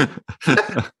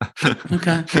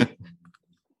 Okay.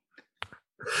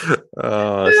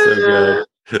 Oh, so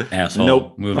good. Asshole.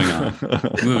 Nope.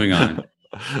 Moving on.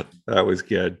 That was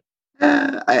good.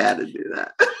 I had to do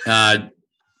that.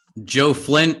 Joe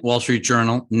Flint, Wall Street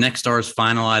Journal. Nexstar is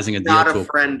finalizing a deal. Not a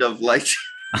friend of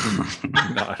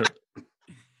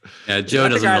Yeah, Joe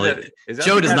doesn't really.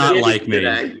 Joe does not like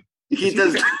me. He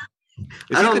does.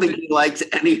 I don't think he likes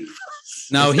any of us.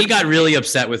 No, he got really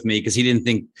upset with me because he didn't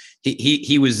think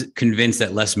he was convinced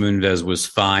that Les Moonves was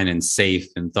fine and safe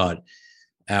and thought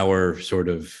our sort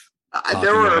of.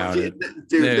 There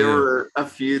were a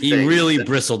few things. He really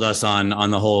bristled us on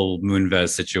the whole Moonves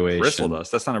situation. Bristled us.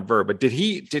 That's not a verb. But was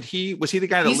he the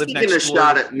guy that lived next door? He's taken a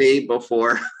shot at me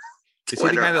before. Is he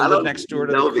the guy that lived next door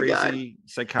to the crazy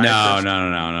psychiatrist?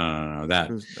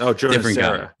 No. Joe different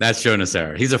Nocera. guy. That's Joe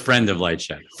Nocera. He's a friend of Lightshed.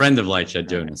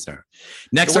 Joe Nocera.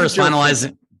 Nexstar is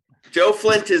finalizing. Joe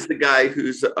Flint is the guy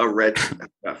who's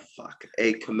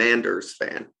a Commanders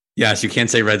fan. Yes, you can't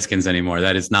say Redskins anymore.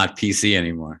 That is not PC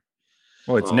anymore.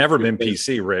 Well, it's never been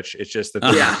PC, Rich. It's just that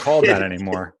they're not called that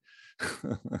anymore.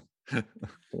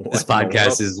 This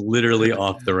podcast is literally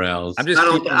off the rails.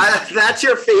 That's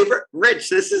your favorite, Rich.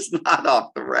 This is not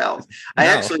off the rails. No. I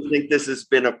actually think this has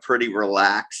been a pretty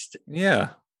relaxed. Yeah.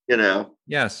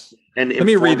 Yes. And let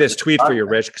me read this tweet for you,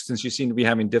 Rich, since you seem to be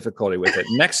having difficulty with it.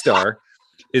 Nexstar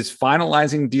is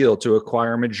finalizing deal to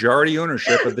acquire majority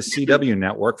ownership of the CW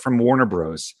network from Warner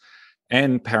Bros.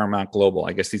 And Paramount Global.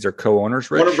 I guess these are co-owners,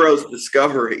 Rich? Warner Bros.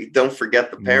 Discovery. Don't forget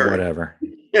the parent. Whatever.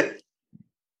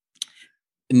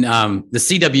 The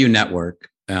CW network,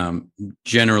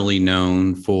 generally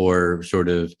known for sort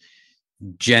of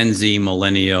Gen Z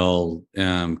millennial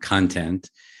content,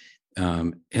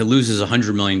 it loses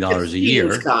 $100 million a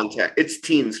year. Content. It's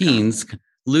teens. Teens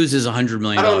loses $100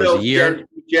 million a year.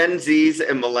 Gen Zs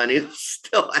and millennials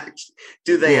still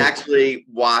actually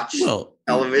watch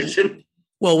television?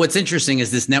 Well, what's interesting is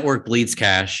this network bleeds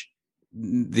cash.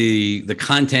 The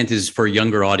content is for a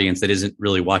younger audience that isn't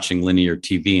really watching linear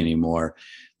TV anymore.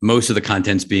 Most of the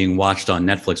content's being watched on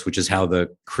Netflix, which is how the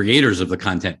creators of the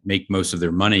content make most of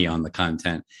their money on the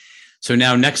content. So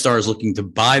now Nexstar is looking to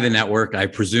buy the network. I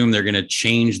presume they're going to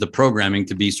change the programming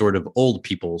to be sort of old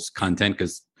people's content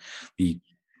because the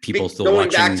people still going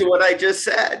watching. Back to what I just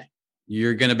said.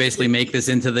 You're going to basically make this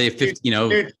into the 50,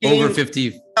 over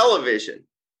 50 television.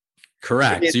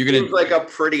 Correct. So you're going to like a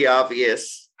pretty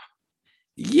obvious.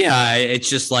 Yeah, it's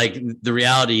just like the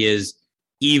reality is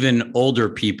even older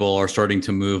people are starting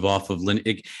to move off of.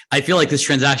 I feel like this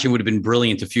transaction would have been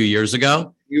brilliant a few years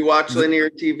ago. You watch linear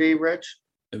TV, Rich?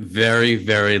 Very,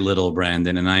 very little,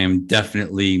 Brandon, and I am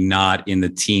definitely not in the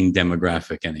teen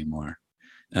demographic anymore.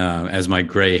 As my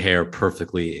gray hair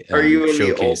perfectly Are you in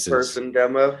showcases. the old person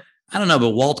demo? I don't know, but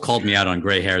Walt called me out on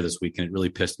gray hair this week, and it really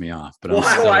pissed me off. But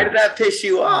why did that piss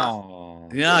you off? Oh.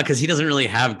 Yeah, because he doesn't really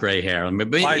have gray hair. I mean,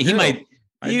 but I he do. might.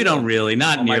 I You do. don't really,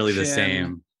 not On my nearly the chin.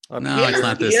 same. No, Yeah, it's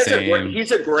not the same.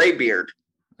 He's a gray beard.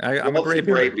 I'm a Walt's gray a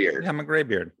gray beard. beard. Yeah, I'm a gray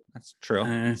beard. That's true.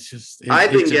 It's just.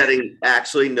 I've been just- getting,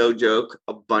 actually, no joke,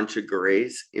 a bunch of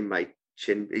grays in my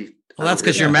chin. Well, that's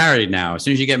because you're married now. As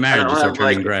soon as you get married, I you don't start have,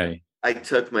 turning like, gray. I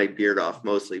took my beard off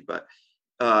mostly, but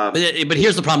But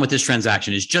here's the problem with this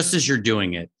transaction: is just as you're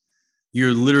doing it,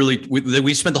 you're literally.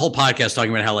 We spent the whole podcast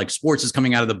talking about how like sports is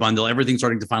coming out of the bundle, everything's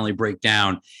starting to finally break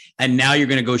down, and now you're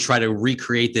going to go try to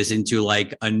recreate this into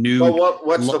like a new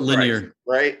what's the linear price,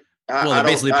 right? Well,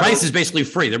 basically, the price is basically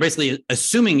free. They're basically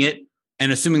assuming it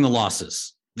and assuming the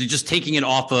losses. They're just taking it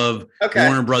off of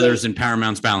Warner Brothers and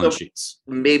Paramount's balance sheets.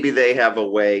 Maybe they have a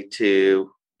way to,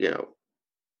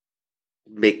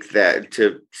 make that,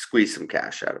 to squeeze some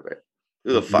cash out of it.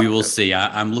 Who the fuck We will knows? see.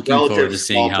 I'm looking Relative forward to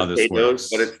seeing small how this potatoes, works.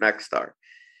 But it's next star.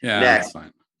 Yeah, Next. that's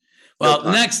fine. Well,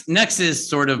 No next is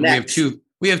sort of Next.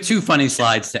 we have two funny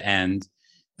slides to end.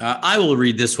 I will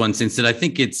read this one since I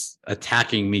think it's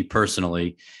attacking me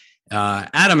personally.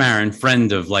 Adam Aaron,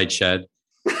 friend of Lightshed,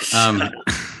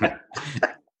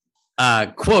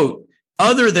 quote,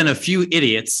 other than a few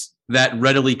idiots that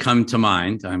readily come to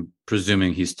mind, I'm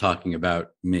presuming he's talking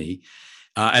about me,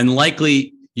 and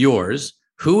likely yours,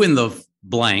 who in the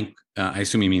blank, I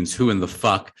assume he means who in the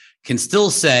fuck, can still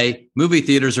say movie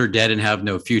theaters are dead and have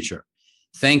no future.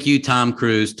 Thank you, Tom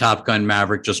Cruise. Top Gun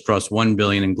Maverick just crossed 1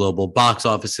 billion in global box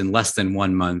office in less than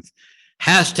 1 month.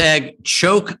 Hashtag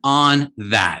choke on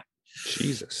that.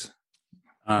 Jesus.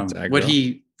 What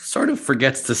he sort of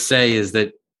forgets to say is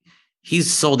that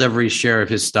he's sold every share of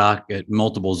his stock at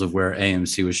multiples of where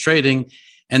AMC was trading.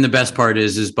 And the best part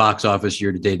is his box office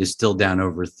year to date is still down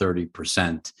over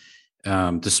 30%,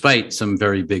 despite some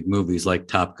very big movies like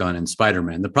Top Gun and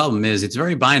Spider-Man. The problem is it's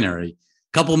very binary.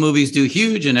 A couple movies do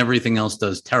huge and everything else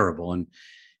does terrible. And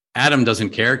Adam doesn't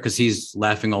care because he's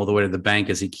laughing all the way to the bank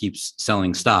as he keeps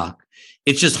selling stock.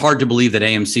 It's just hard to believe that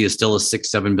AMC is still a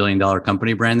 $6-7 billion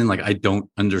company, Brandon. Like, I don't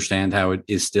understand how it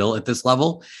is still at this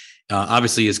level.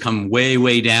 Obviously, it's come way,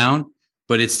 way down,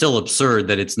 but it's still absurd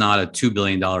that it's not a $2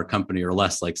 billion company or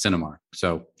less like Cinemark.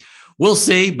 So we'll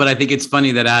see. But I think it's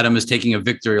funny that Adam is taking a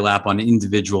victory lap on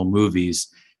individual movies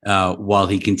while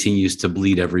he continues to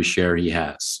bleed every share he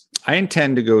has. I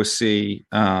intend to go see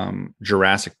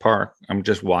Jurassic Park. I'm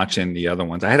just watching the other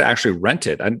ones. I had to actually rent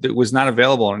it. It was not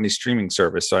available on any streaming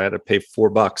service, so I had to pay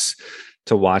 $4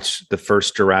 to watch the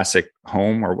first Jurassic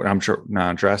Home, or I'm sure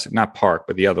Jurassic, not Park,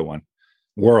 but the other one,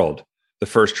 World, the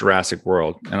first Jurassic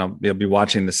World, and I'll be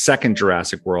watching the second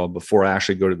Jurassic World before I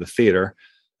actually go to the theater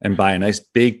and buy a nice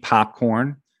big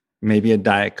popcorn, maybe a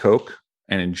Diet Coke,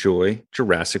 and enjoy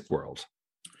Jurassic World.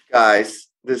 Guys,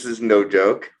 this is no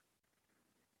joke.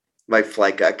 My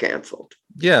flight got canceled.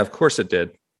 Yeah, of course it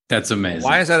did. That's amazing.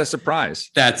 Why is that a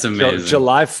surprise? That's amazing.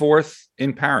 July 4th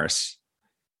in Paris.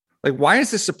 Like, why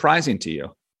is this surprising to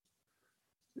you?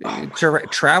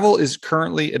 Travel is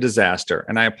currently a disaster.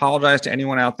 And I apologize to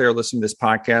anyone out there listening to this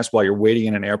podcast while you're waiting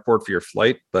in an airport for your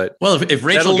flight. But well, if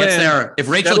Rachel gets there, if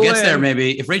Rachel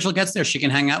gets there, she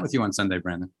can hang out with you on Sunday,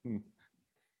 Brandon.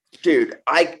 Dude,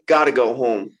 I got to go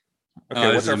home.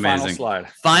 Okay, what's our final slide?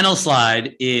 Final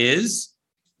slide is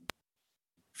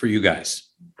for you guys.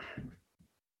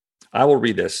 I will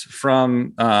read this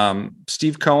from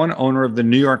Steve Cohen, owner of the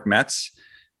New York Mets.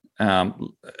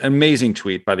 Amazing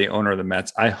tweet by the owner of the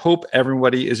Mets. I hope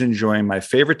everybody is enjoying my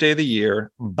favorite day of the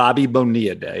year, Bobby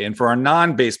Bonilla Day. And for our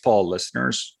non-baseball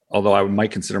listeners, although I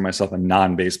might consider myself a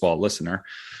non-baseball listener,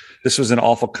 this was an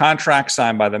awful contract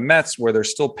signed by the Mets where they're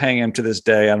still paying him to this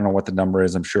day. I don't know what the number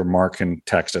is. I'm sure Mark can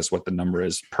text us what the number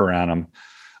is per annum.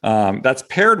 That's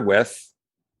paired with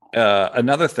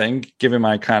another thing, given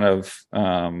my kind of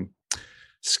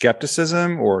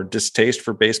skepticism or distaste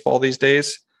for baseball these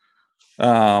days.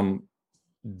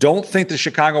 Don't think the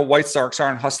Chicago White Sox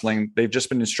aren't hustling. They've just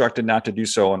been instructed not to do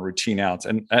so on routine outs.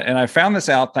 And I found this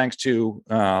out thanks to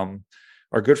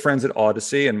our good friends at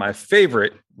Odyssey and my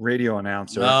favorite radio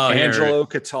announcer, Angelo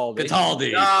Cataldi.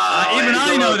 Even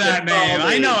I know that name.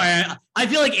 I know. I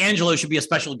feel like Angelo should be a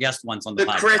special guest once on the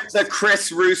podcast. The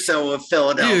Chris Russo of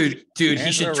Philadelphia. Dude,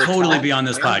 he should totally be on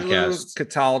this podcast.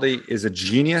 Cataldi is a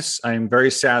genius. I am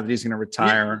very sad that he's going to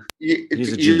retire.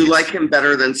 You like him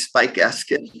better than Spike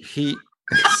Eskin?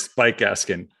 Spike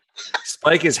Eskin.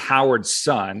 Spike is Howard's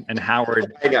son, and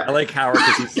Howard. I like Howard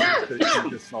because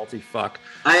he's a salty fuck.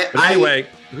 But anyway,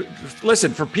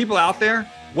 listen, for people out there,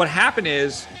 what happened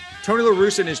is Tony La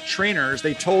Russa and his trainers,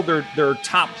 they told their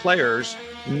top players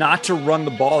not to run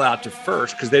the ball out to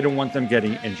first because they didn't want them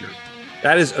getting injured.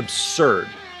 That is absurd.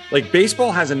 Like,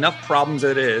 baseball has enough problems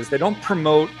as it is. They don't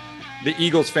promote the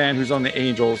Eagles fan who's on the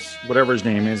Angels, whatever his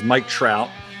name is, Mike Trout.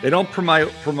 They don't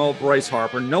promote Bryce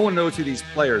Harper. No one knows who these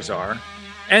players are.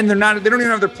 And they don't even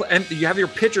have and you have your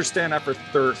pitcher stand up for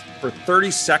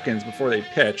 30 seconds before they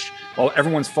pitch while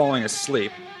everyone's falling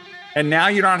asleep. And now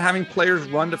you're not having players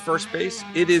run to first base.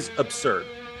 It is absurd.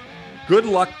 Good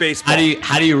luck, baseball.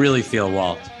 How do you really feel,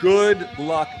 Walt? Good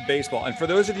luck, baseball. And for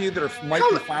those of you that might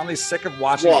be finally sick of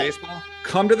watching baseball,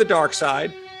 come to the dark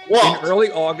side. In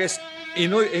early August,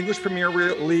 English Premier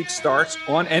League starts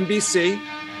on NBC.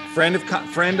 Friend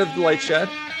of the Light Shed.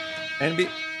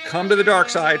 Come to the dark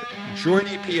side. Join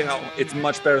EPL. It's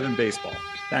much better than baseball.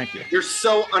 Thank you. You're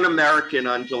so un-American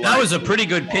on July. That was a pretty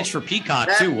good pitch for Peacock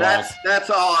too, Walt. That's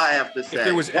all I have to say. If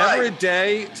there was ever a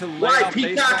day to lay out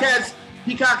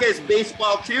Peacock has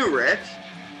baseball too, Rich.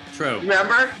 True.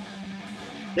 Remember?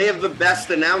 They have the best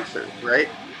announcers, right?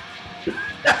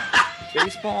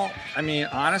 Baseball, I mean,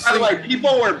 honestly. By the way,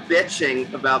 people were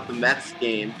bitching about the Mets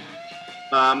game.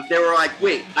 They were like,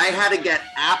 wait, I had to get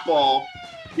Apple,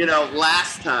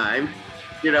 last time,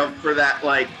 for that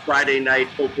like Friday night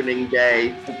opening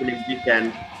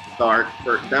weekend start.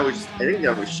 I think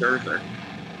that was Scherzer.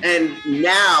 And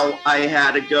now I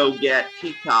had to go get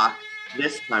Peacock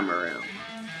this time around.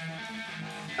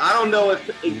 I don't know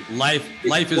if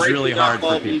life is really hard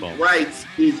for people. Rights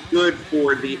is good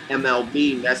for the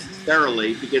MLB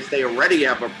necessarily because they already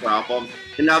have a problem,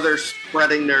 and now they're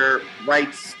spreading their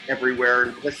rights everywhere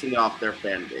and pissing off their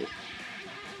fan base.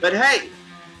 But hey,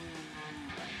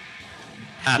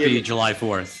 happy July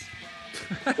 4th.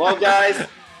 Well, guys,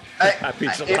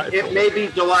 it may be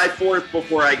July 4th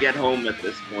before I get home at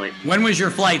this point. When was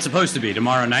your flight supposed to be?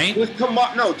 Tomorrow night?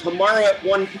 Tomorrow at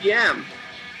 1 p.m.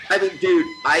 I mean, dude,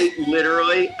 I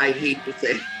hate to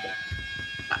say it.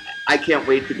 I can't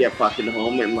wait to get fucking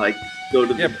home and like go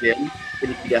to the gym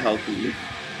and eat a healthy meal.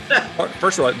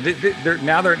 First of all,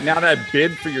 now that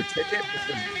bid for your ticket,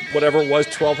 whatever it was,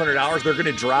 $1,200, they're going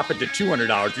to drop it to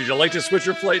 $200. Would you like to switch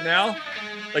your flight now?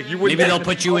 Like you would. Maybe they'll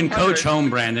put you in coach home,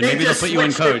 Brandon. Maybe they'll put you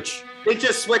in coach. They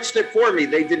just switched it for me.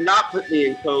 They did not put me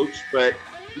in coach, but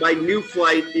my new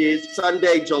flight is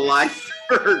Sunday, July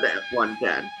 3rd at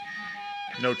 1:10.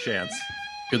 No chance.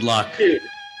 Good luck. Dude.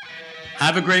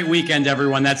 Have a great weekend,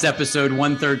 everyone. That's episode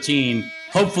 113.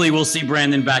 Hopefully we'll see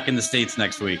Brandon back in the States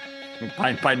next week.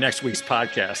 By next week's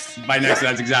podcast.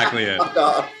 That's exactly it.